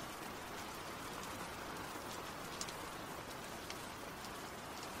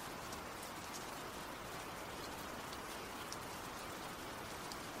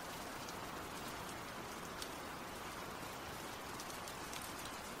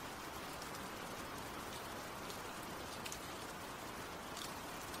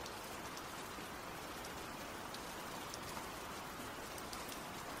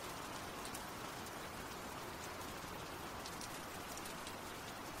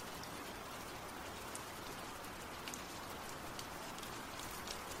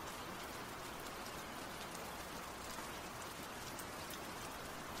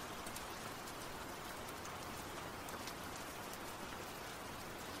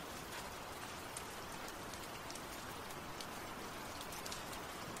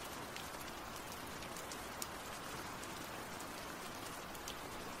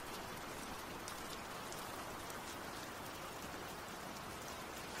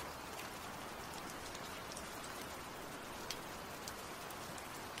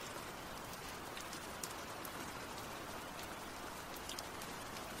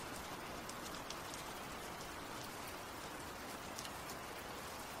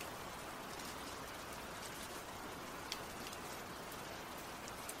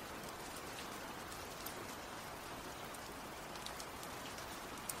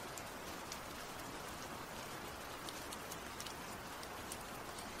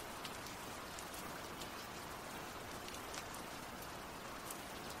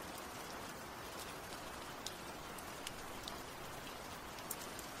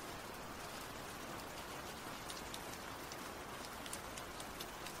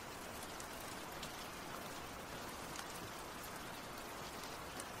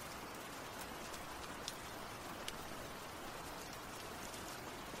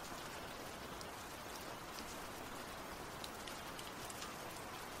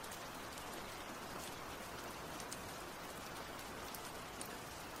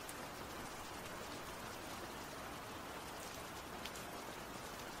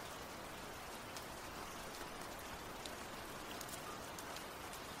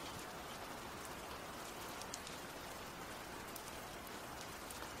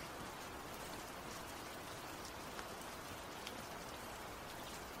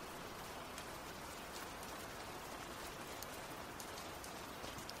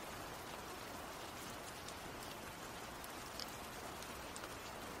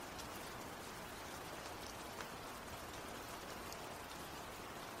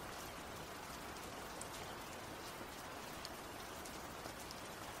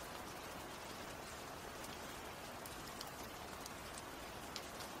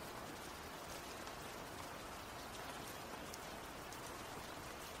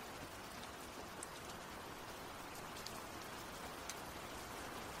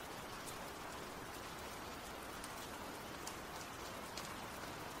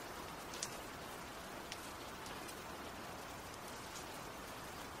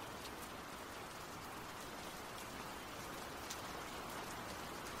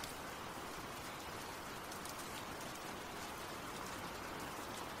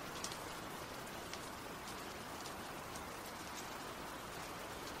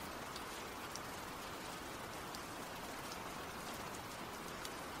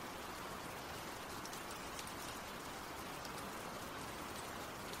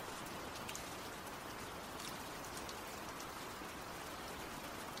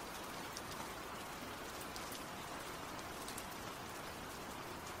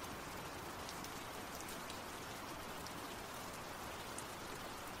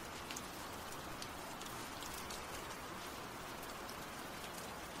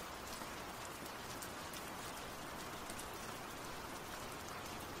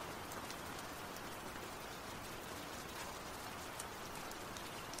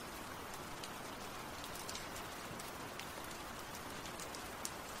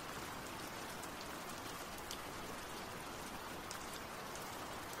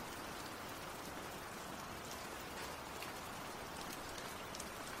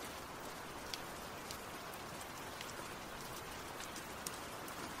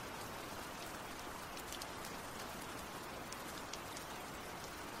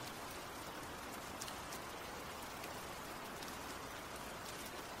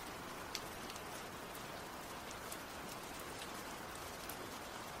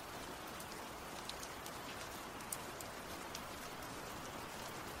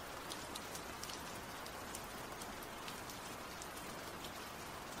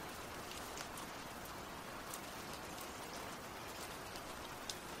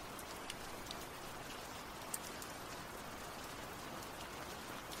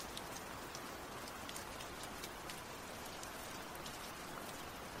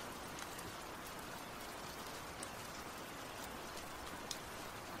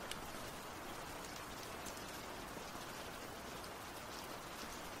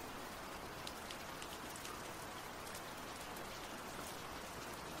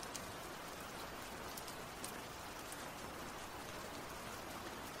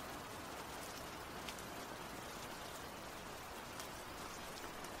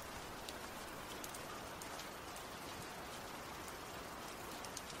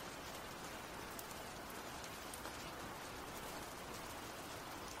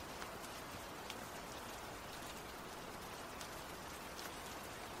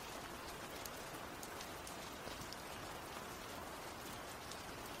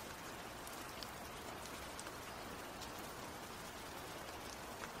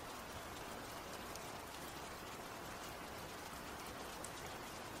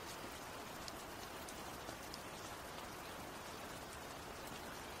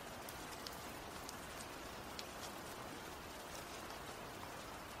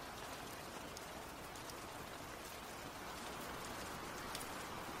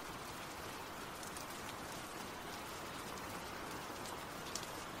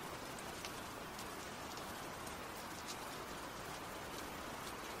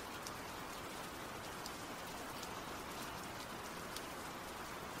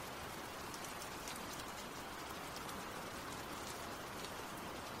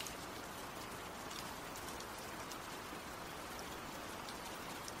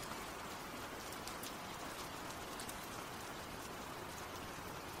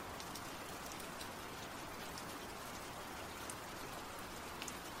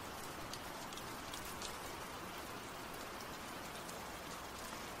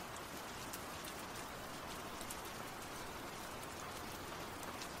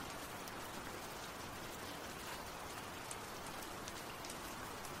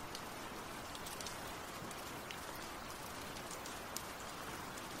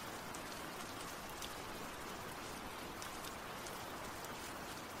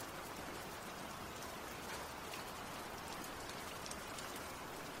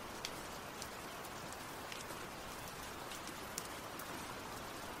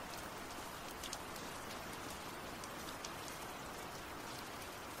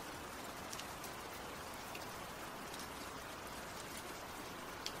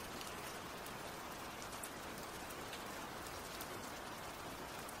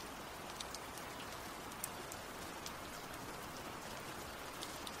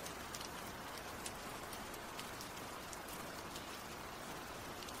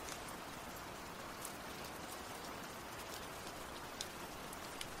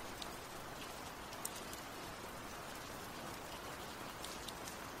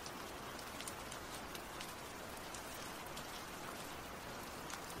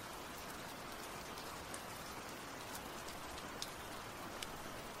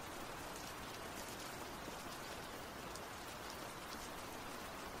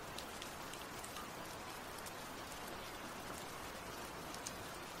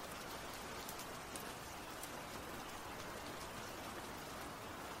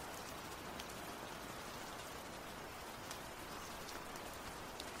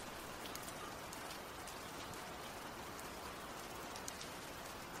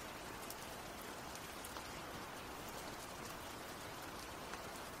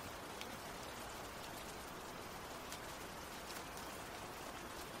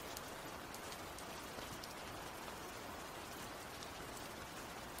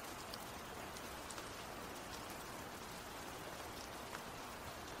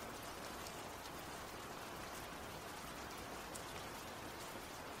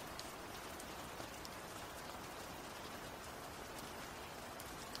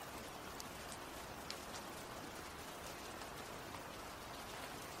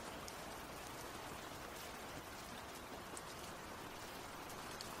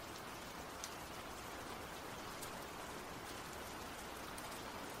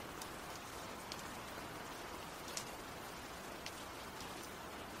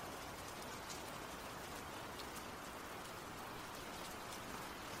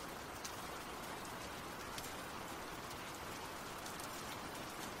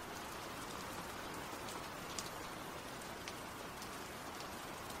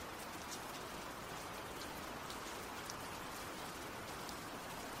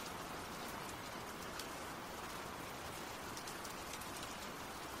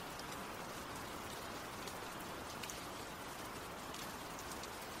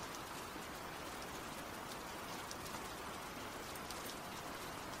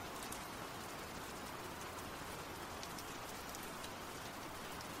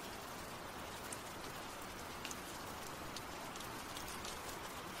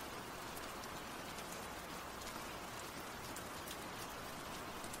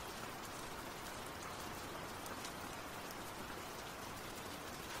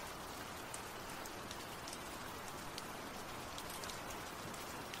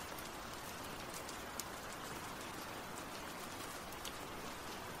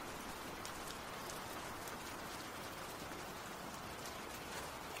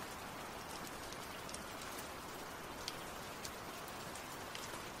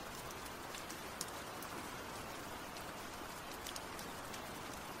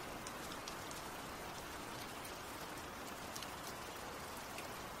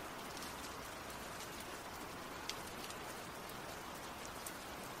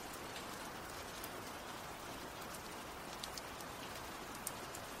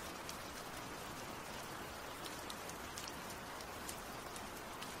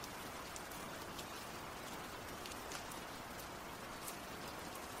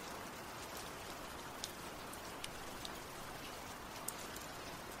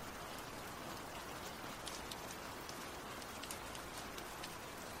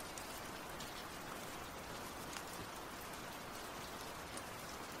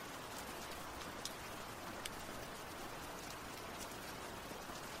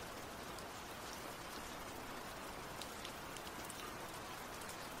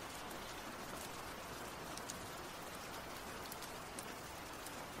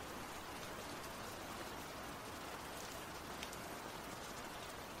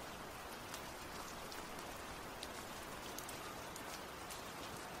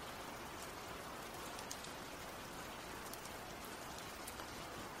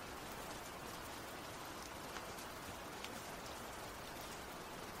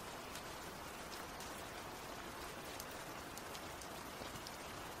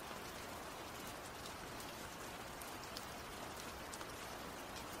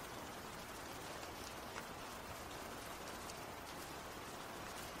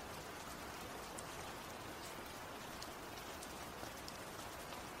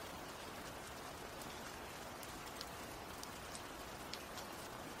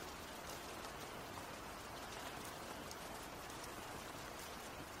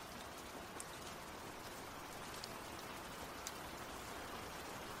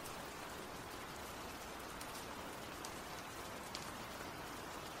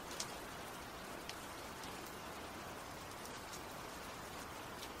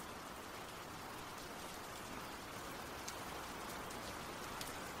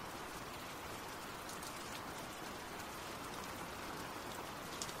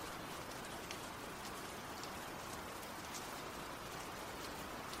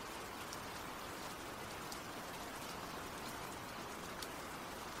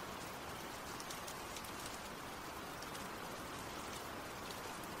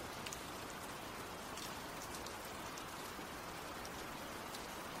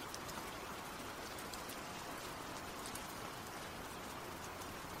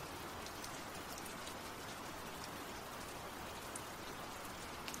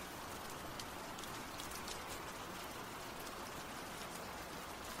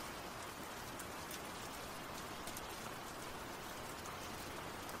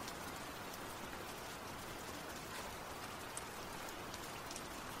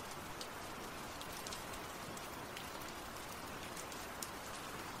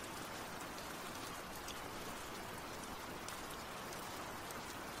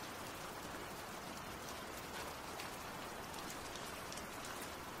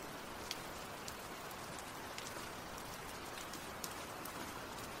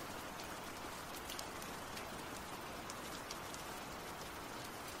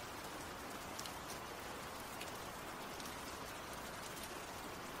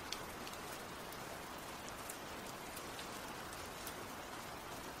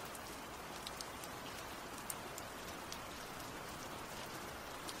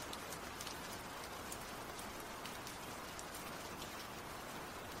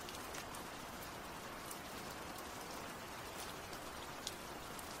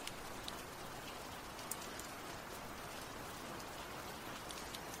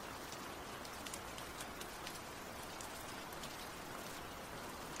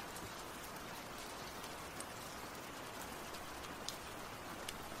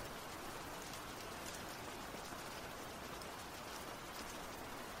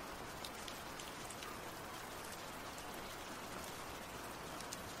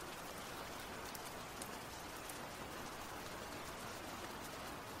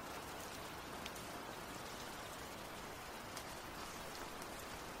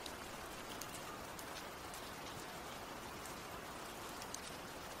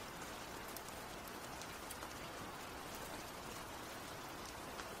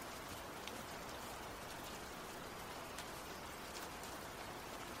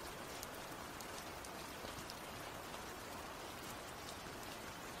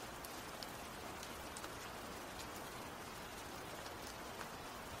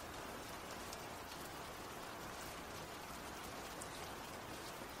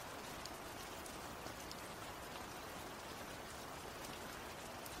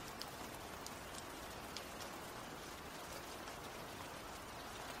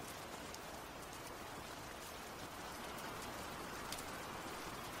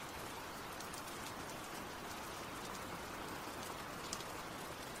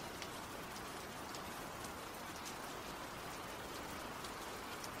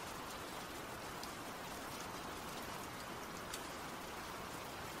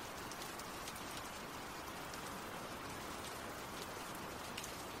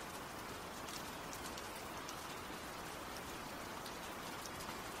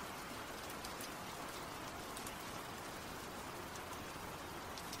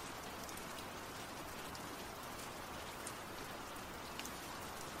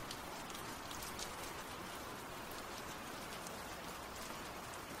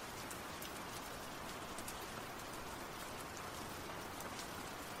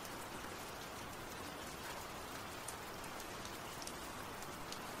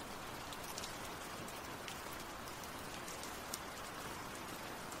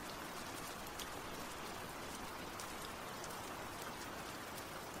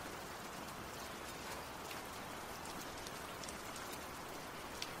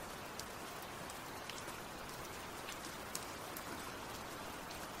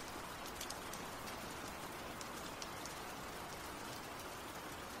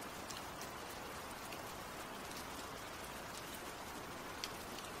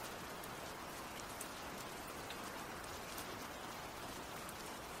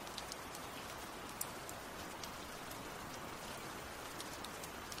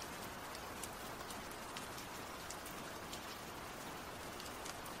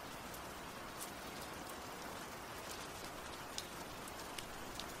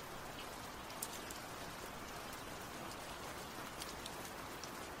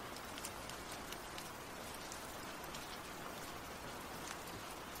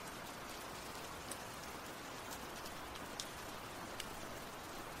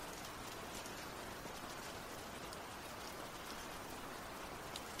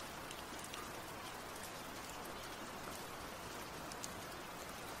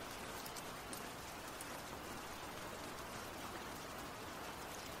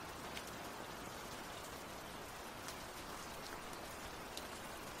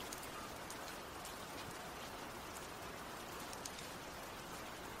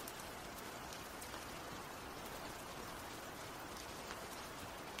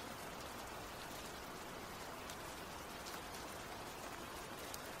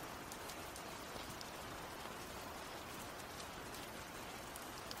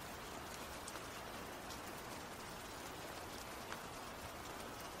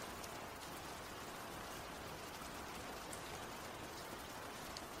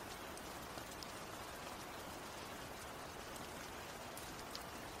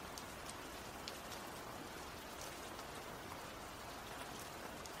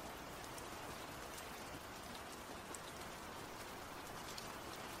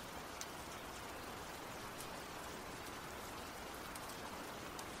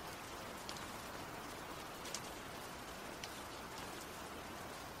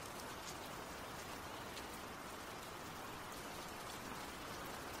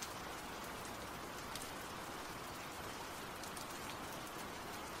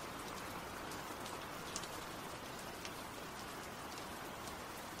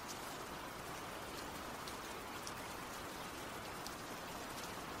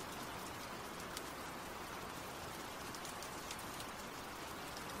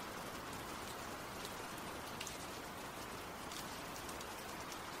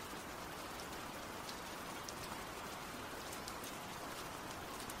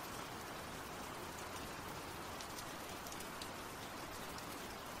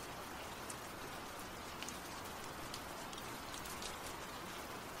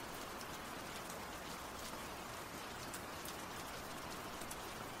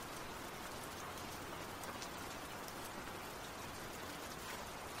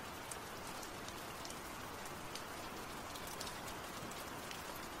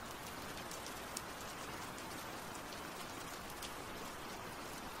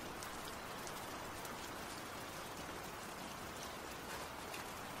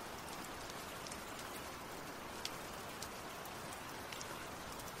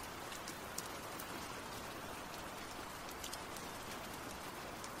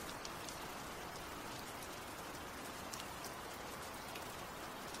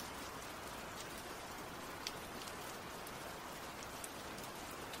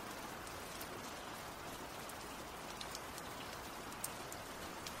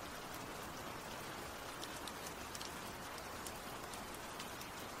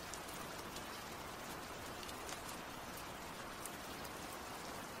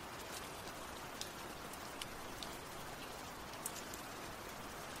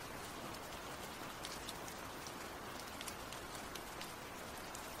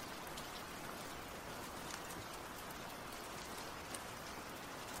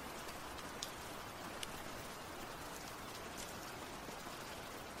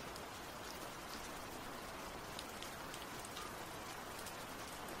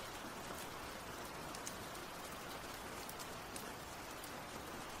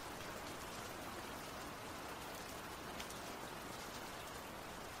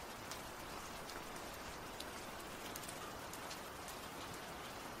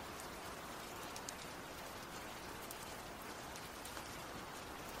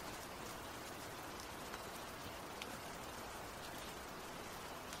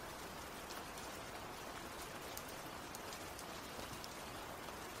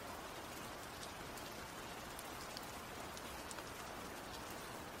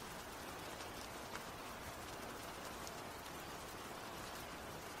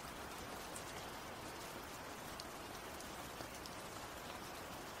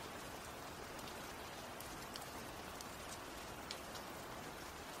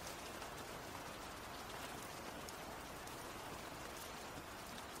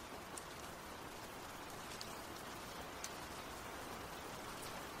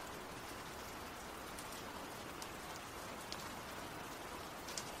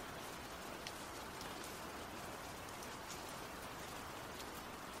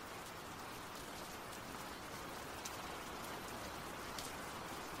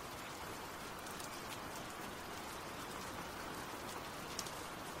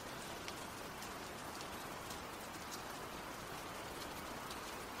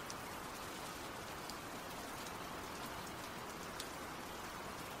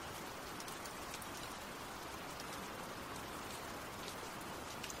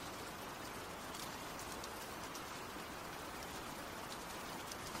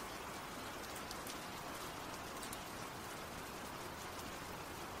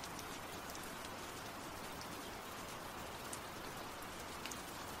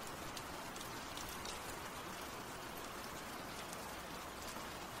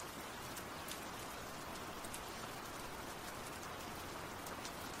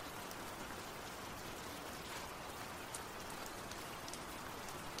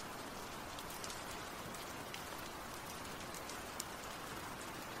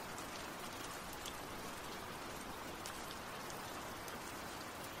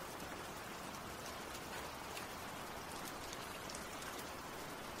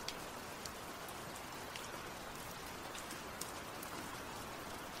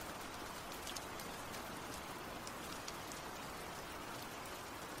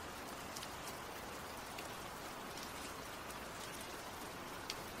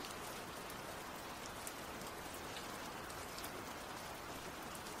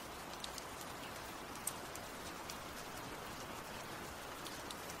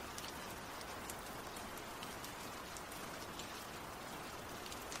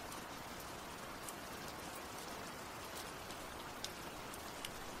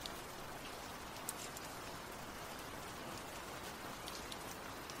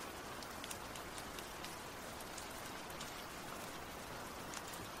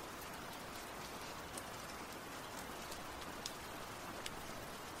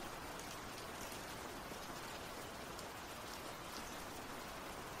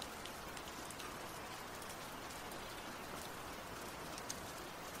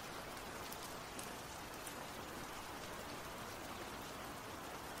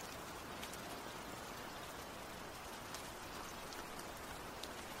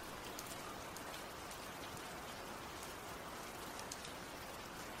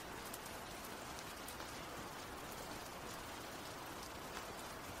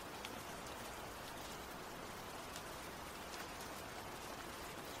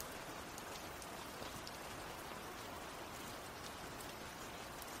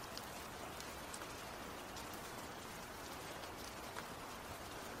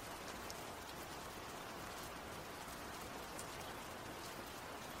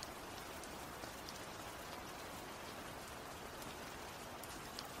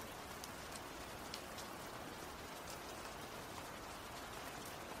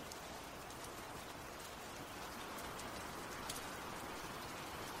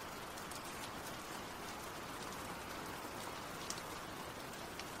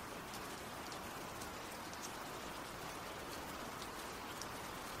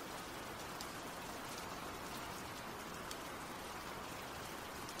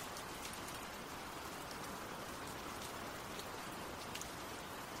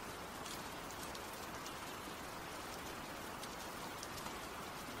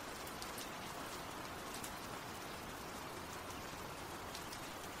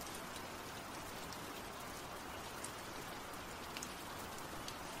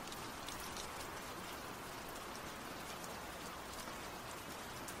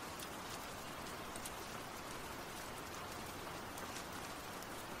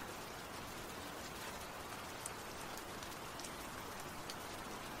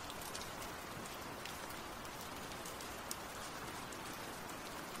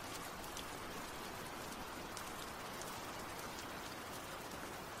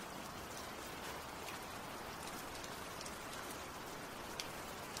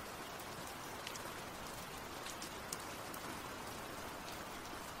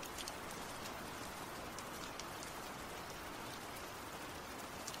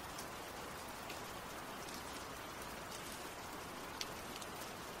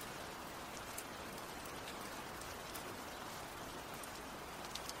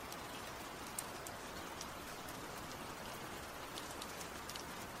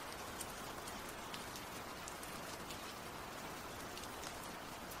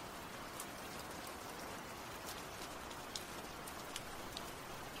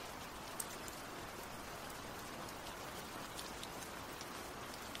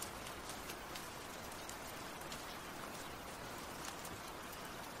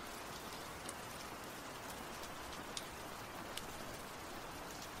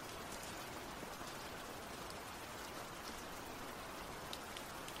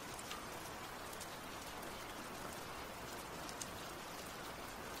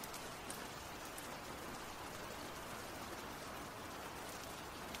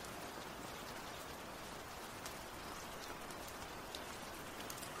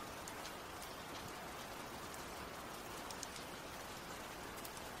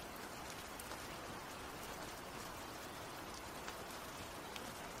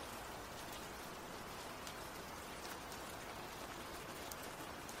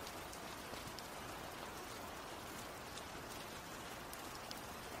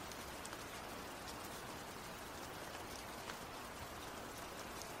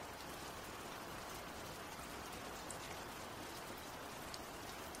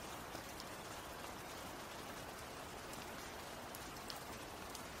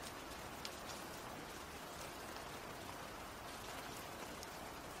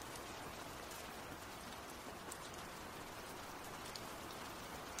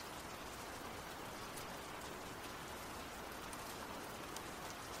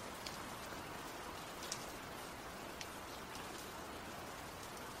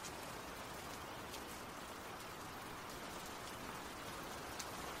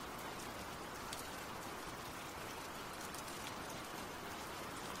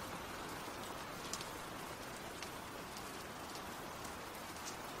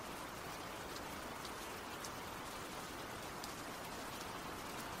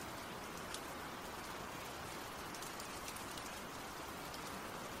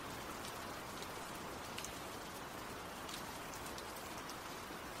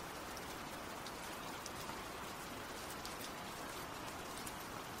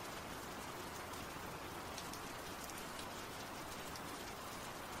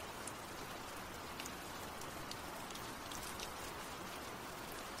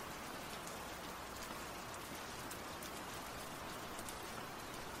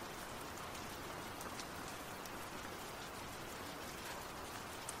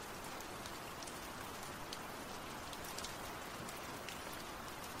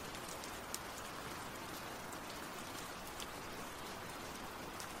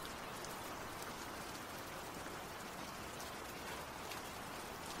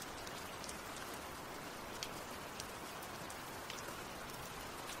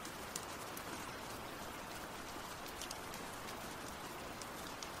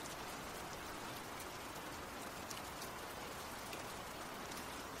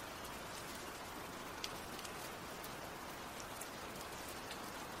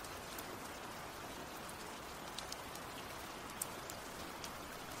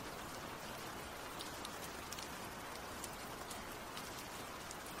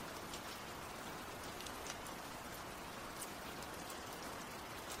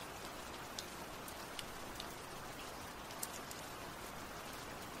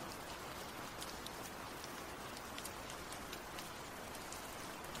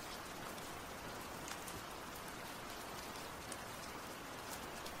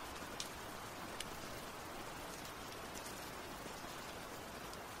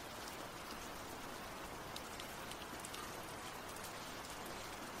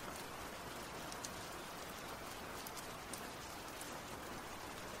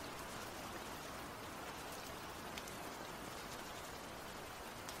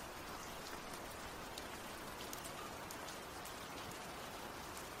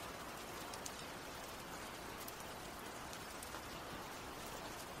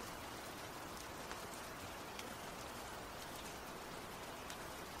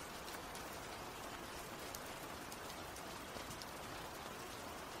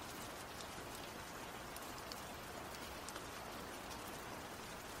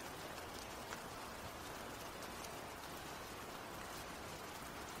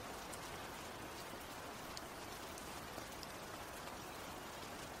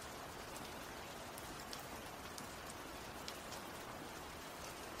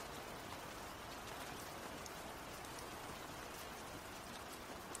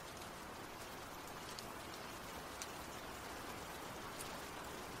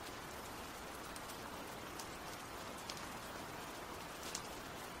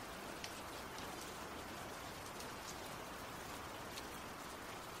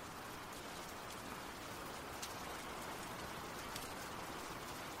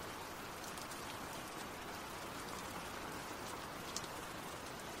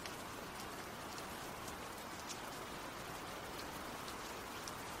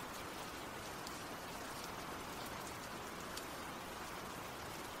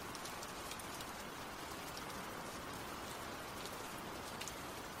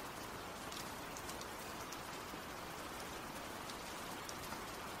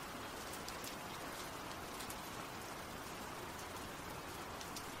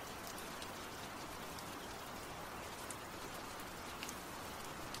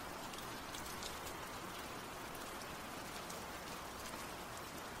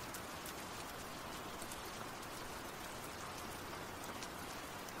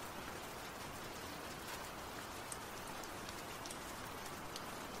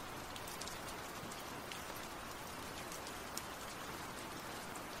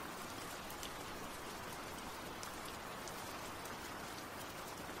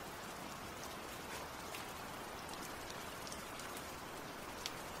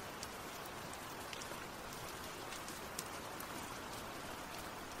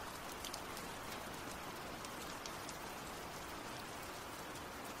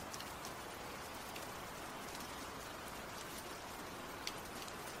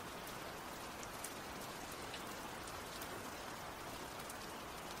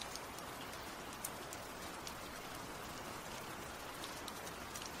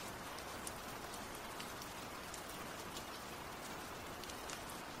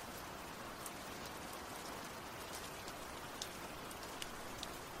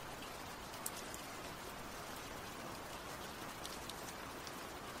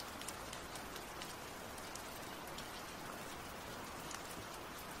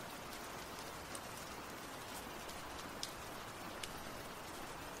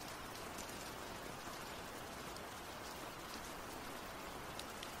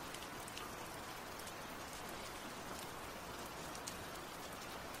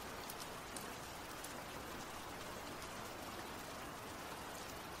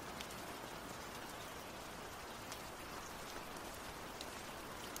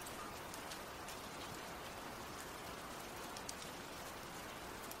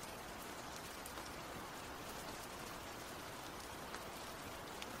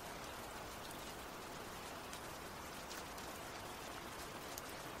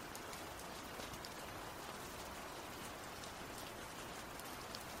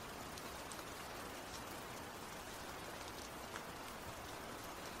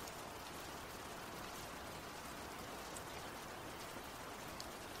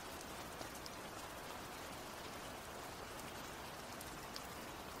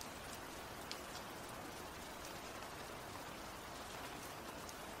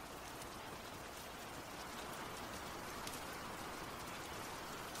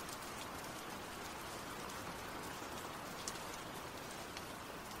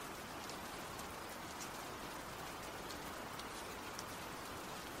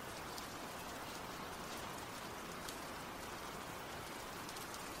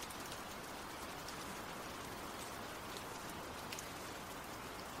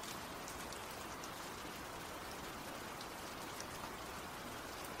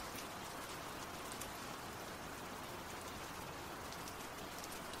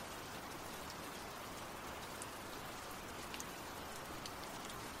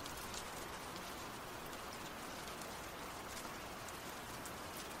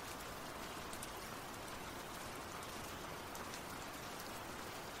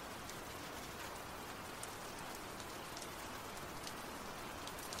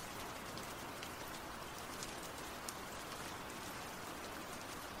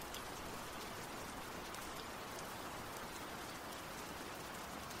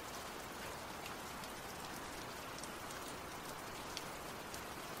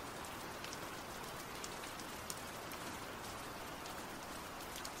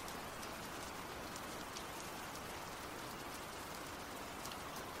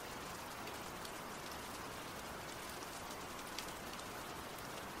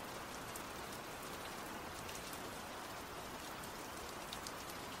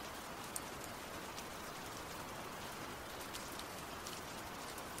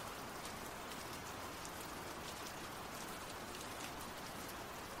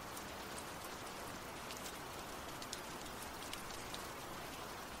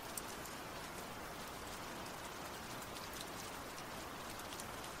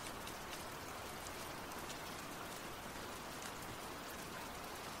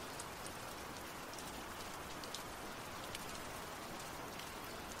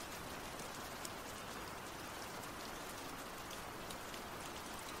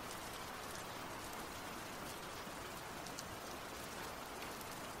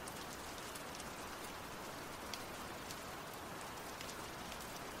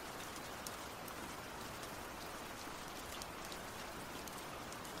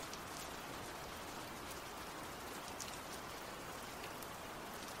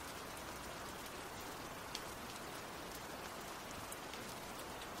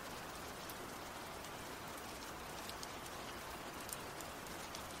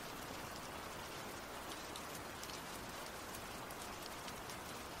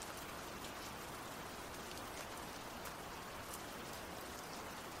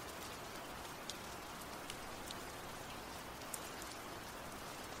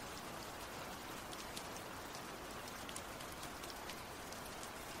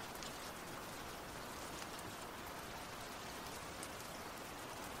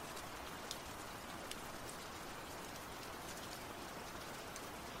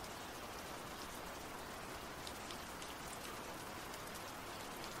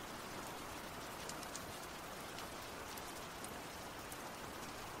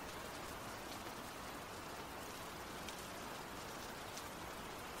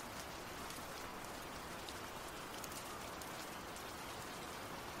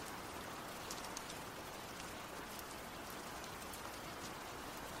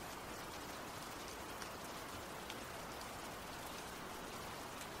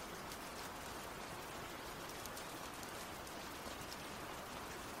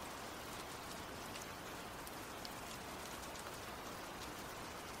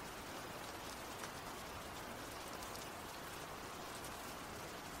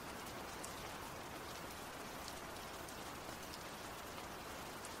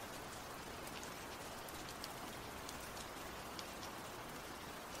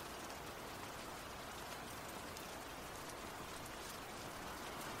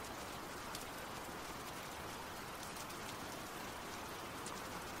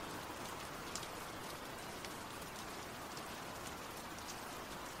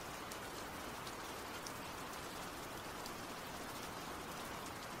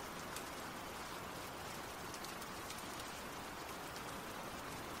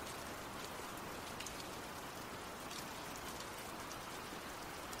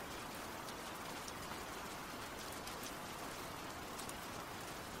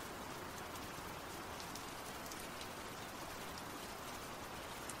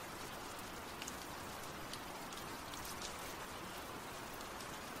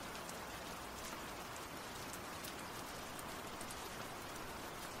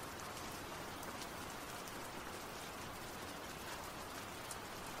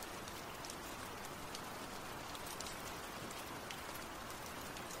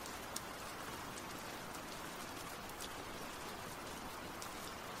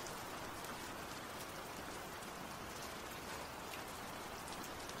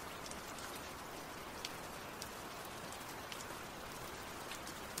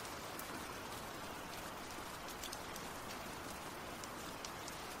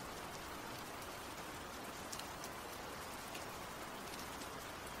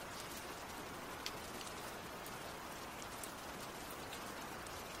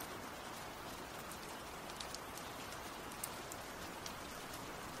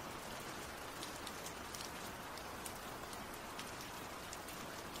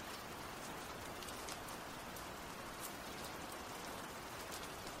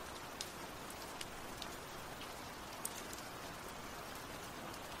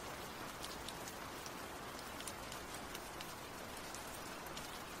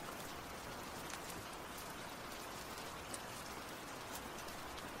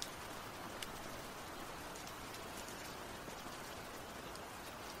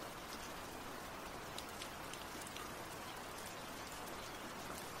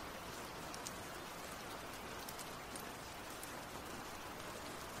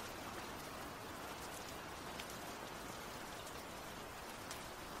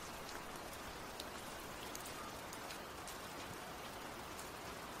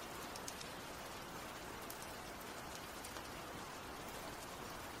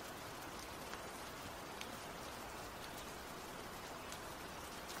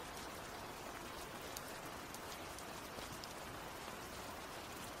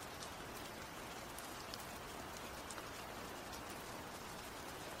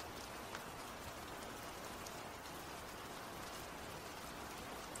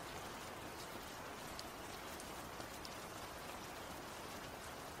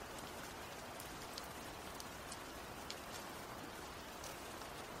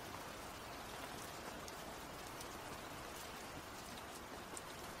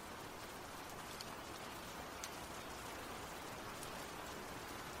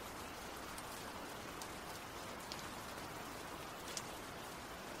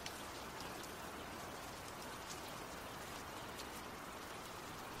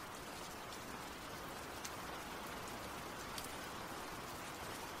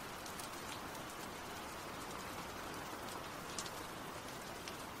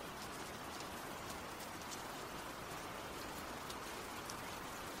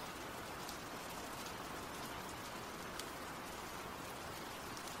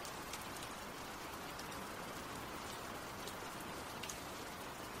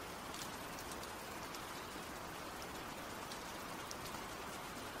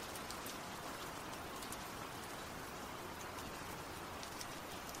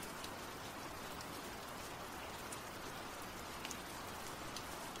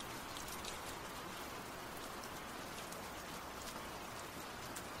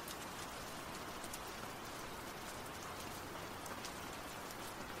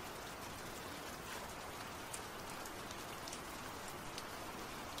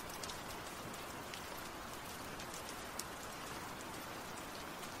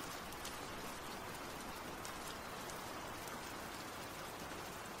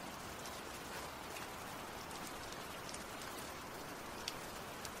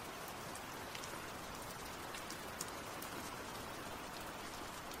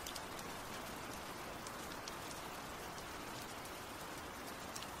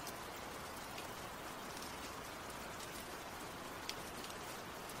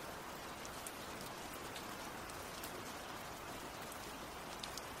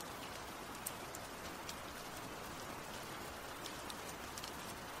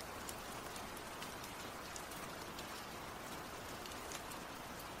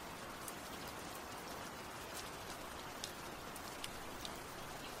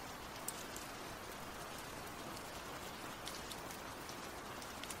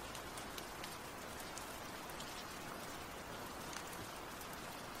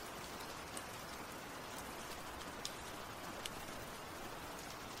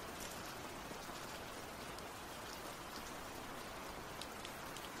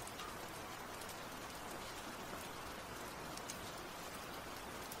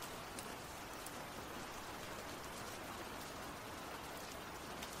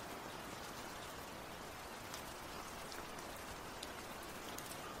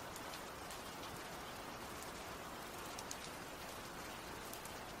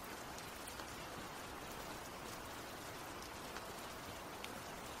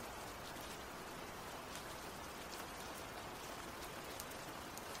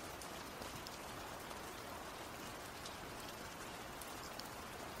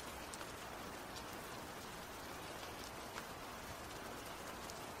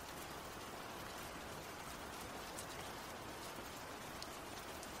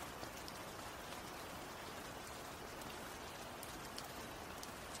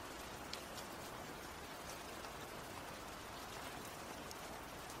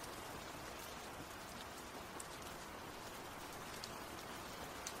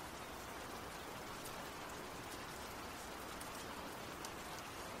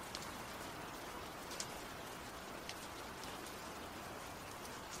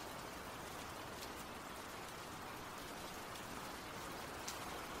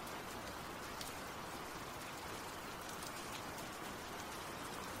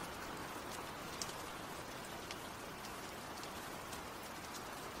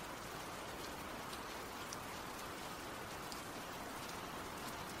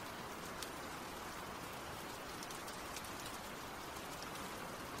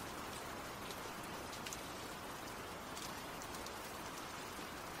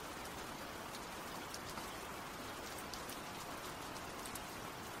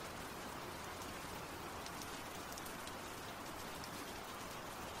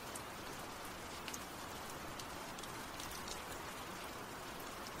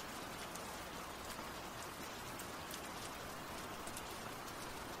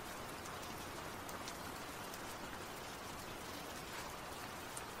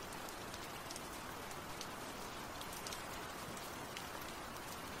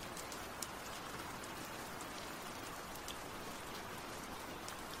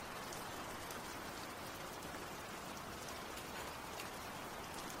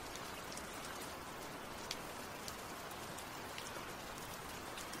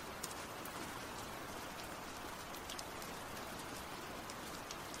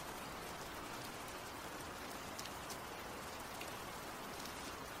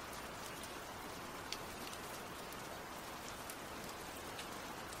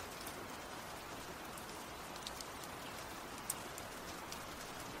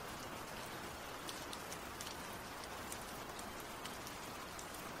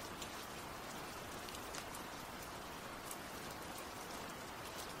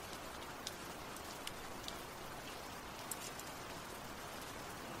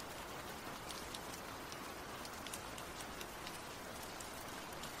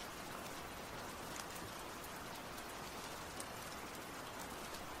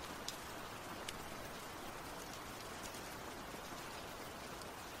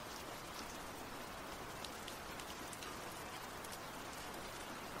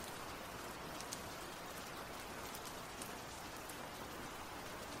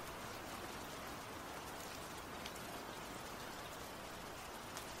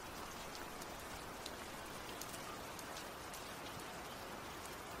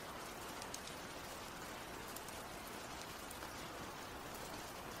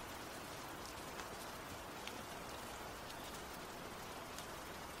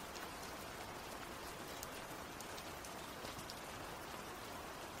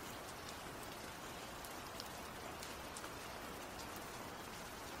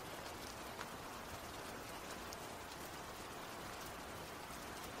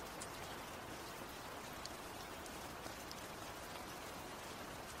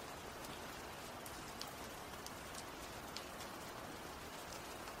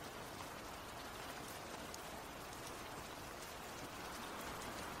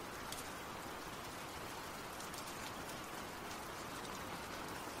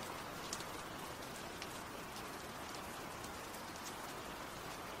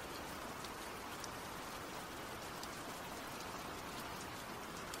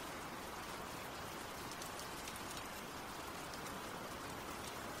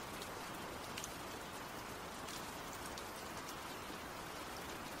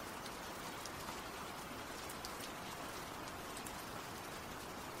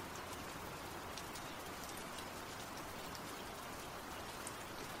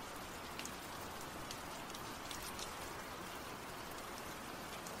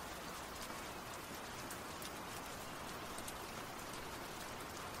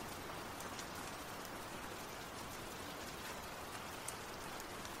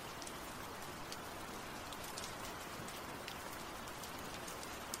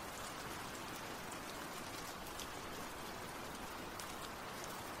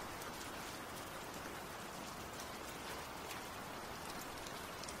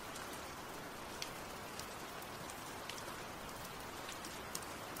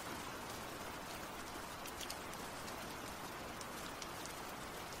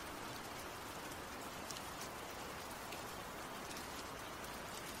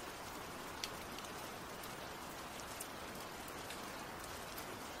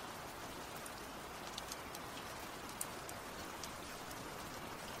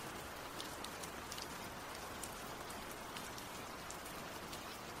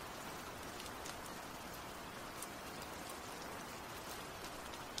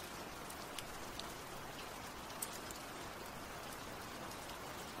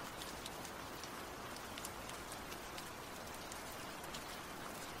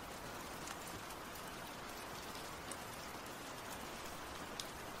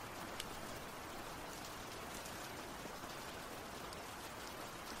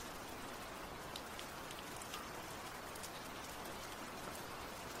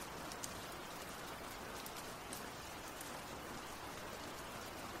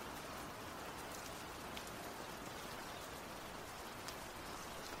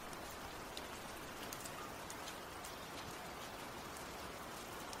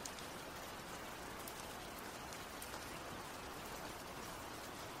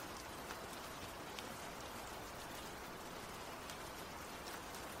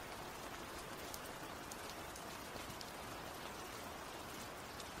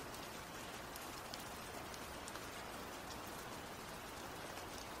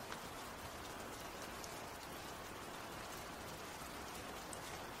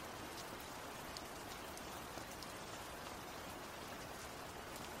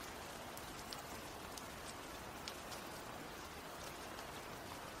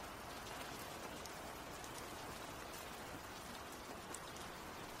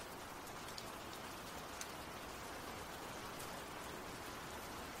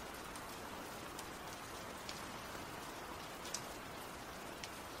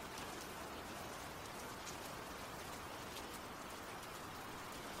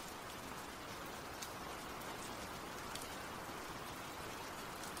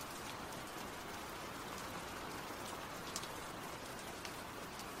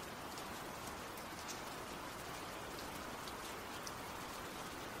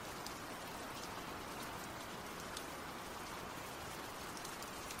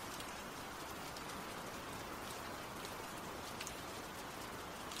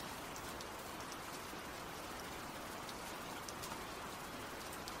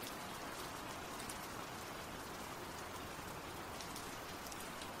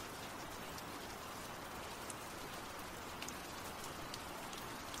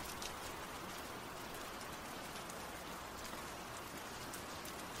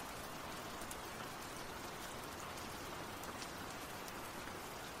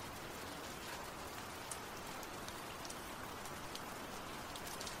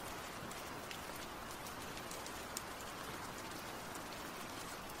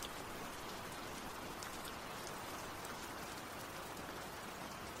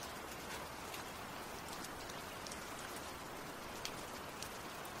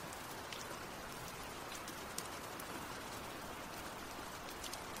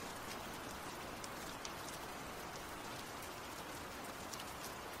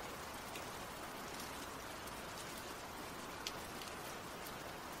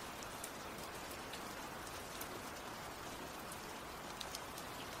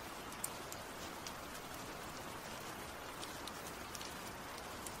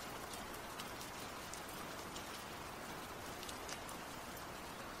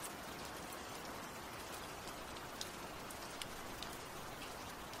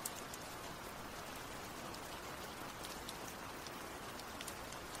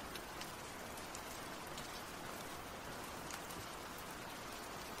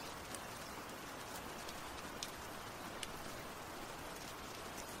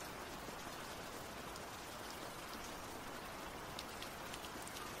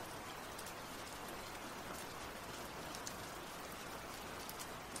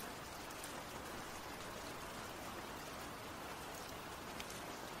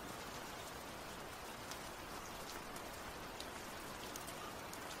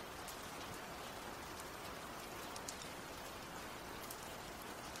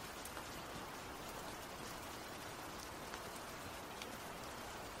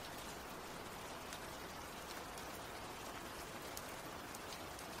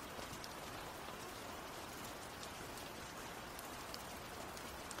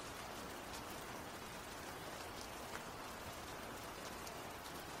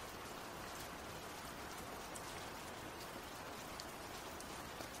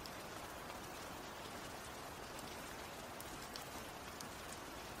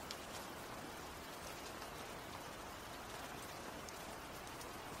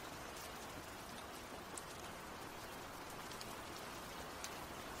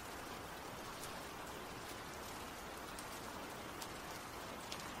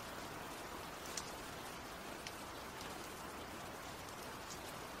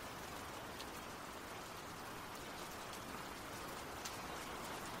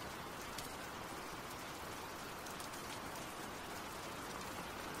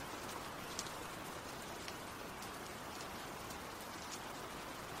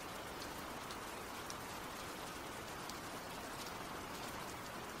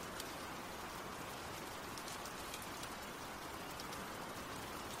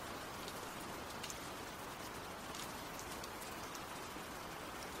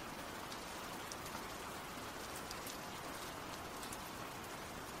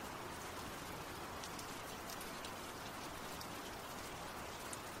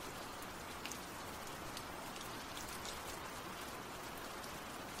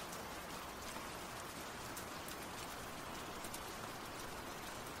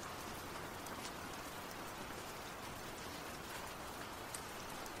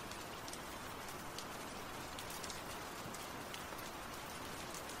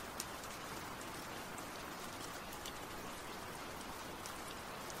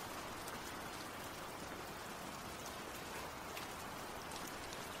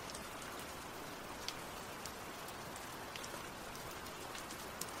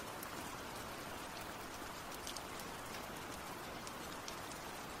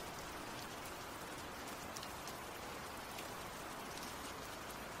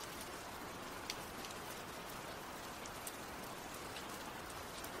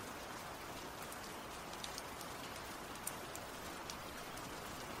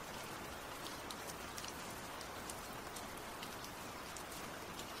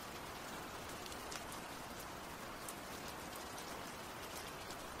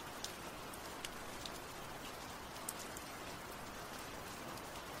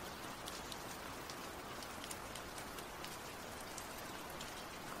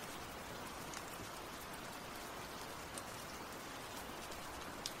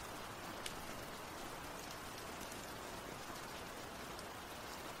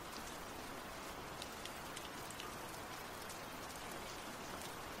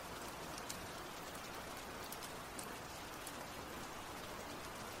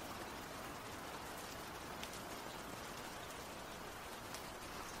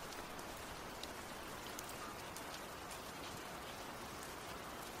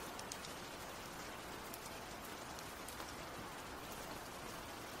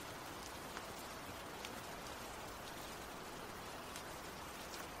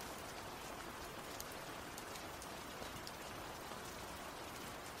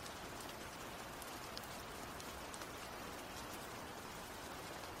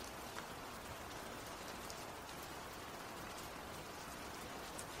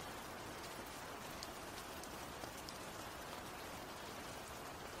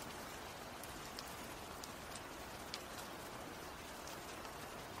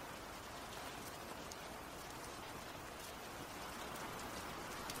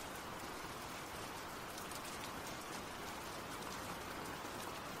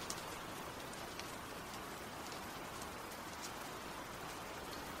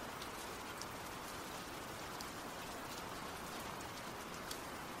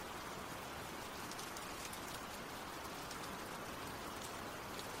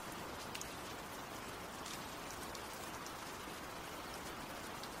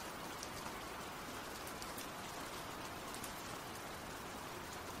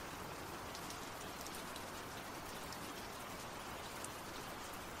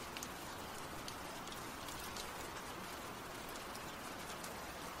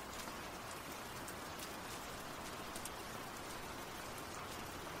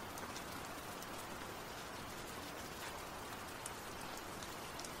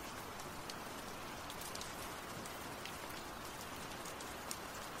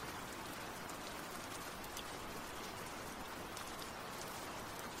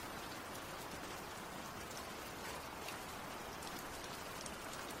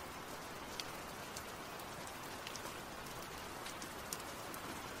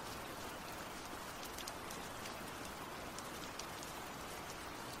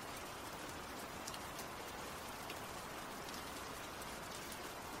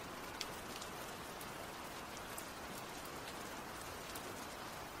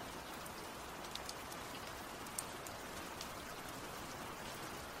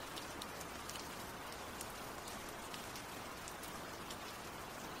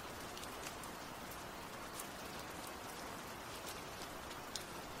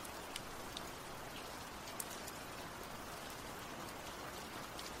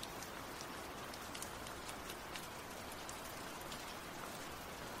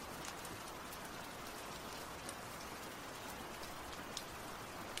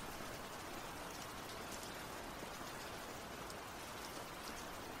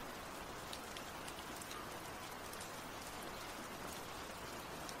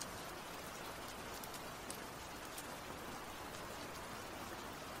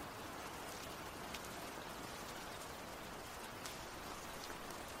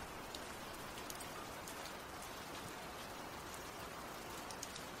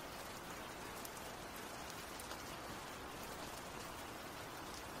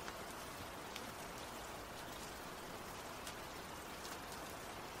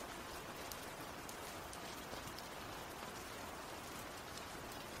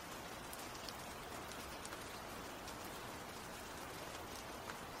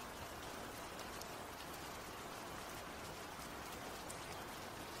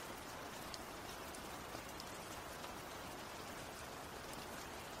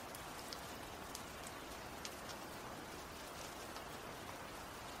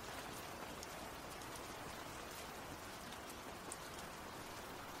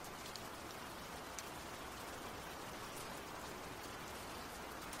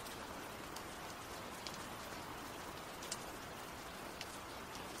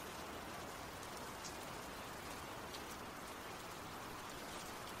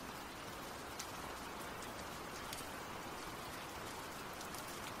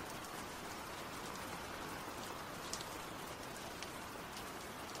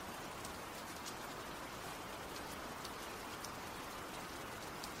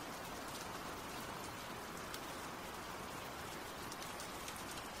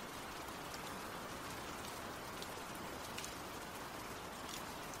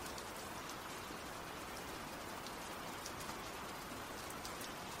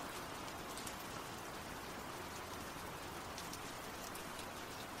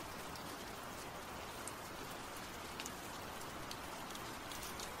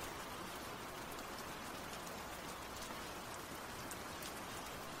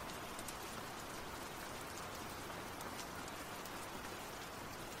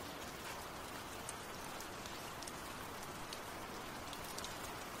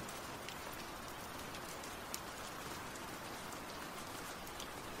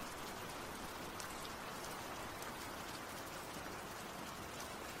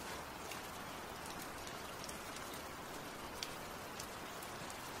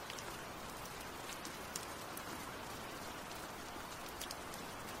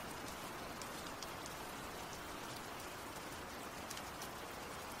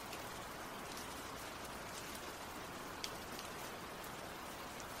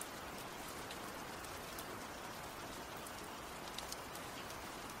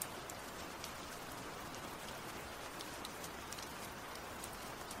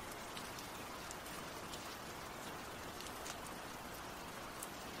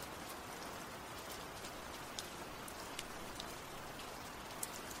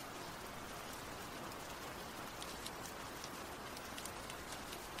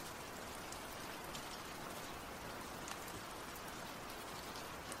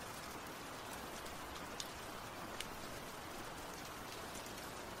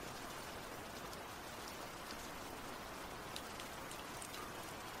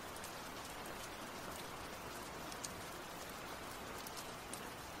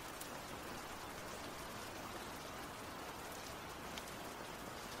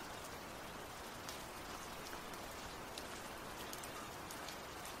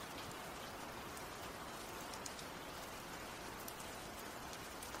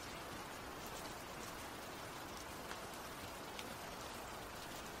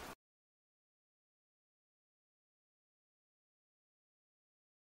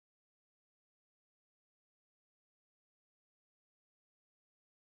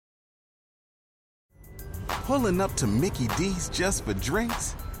 Pulling up to Mickey D's just for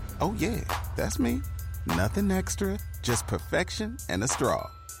drinks? Oh yeah, that's me. Nothing extra, just perfection and a straw.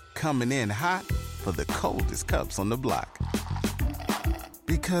 Coming in hot for the coldest cups on the block.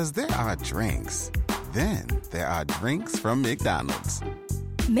 Because there are drinks. Then there are drinks from McDonald's.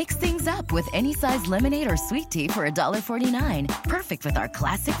 Mix things up with any size lemonade or sweet tea for $1.49. Perfect with our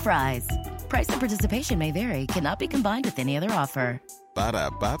classic fries. Price and participation may vary. Cannot be combined with any other offer.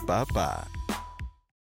 Ba-da-ba-ba-ba.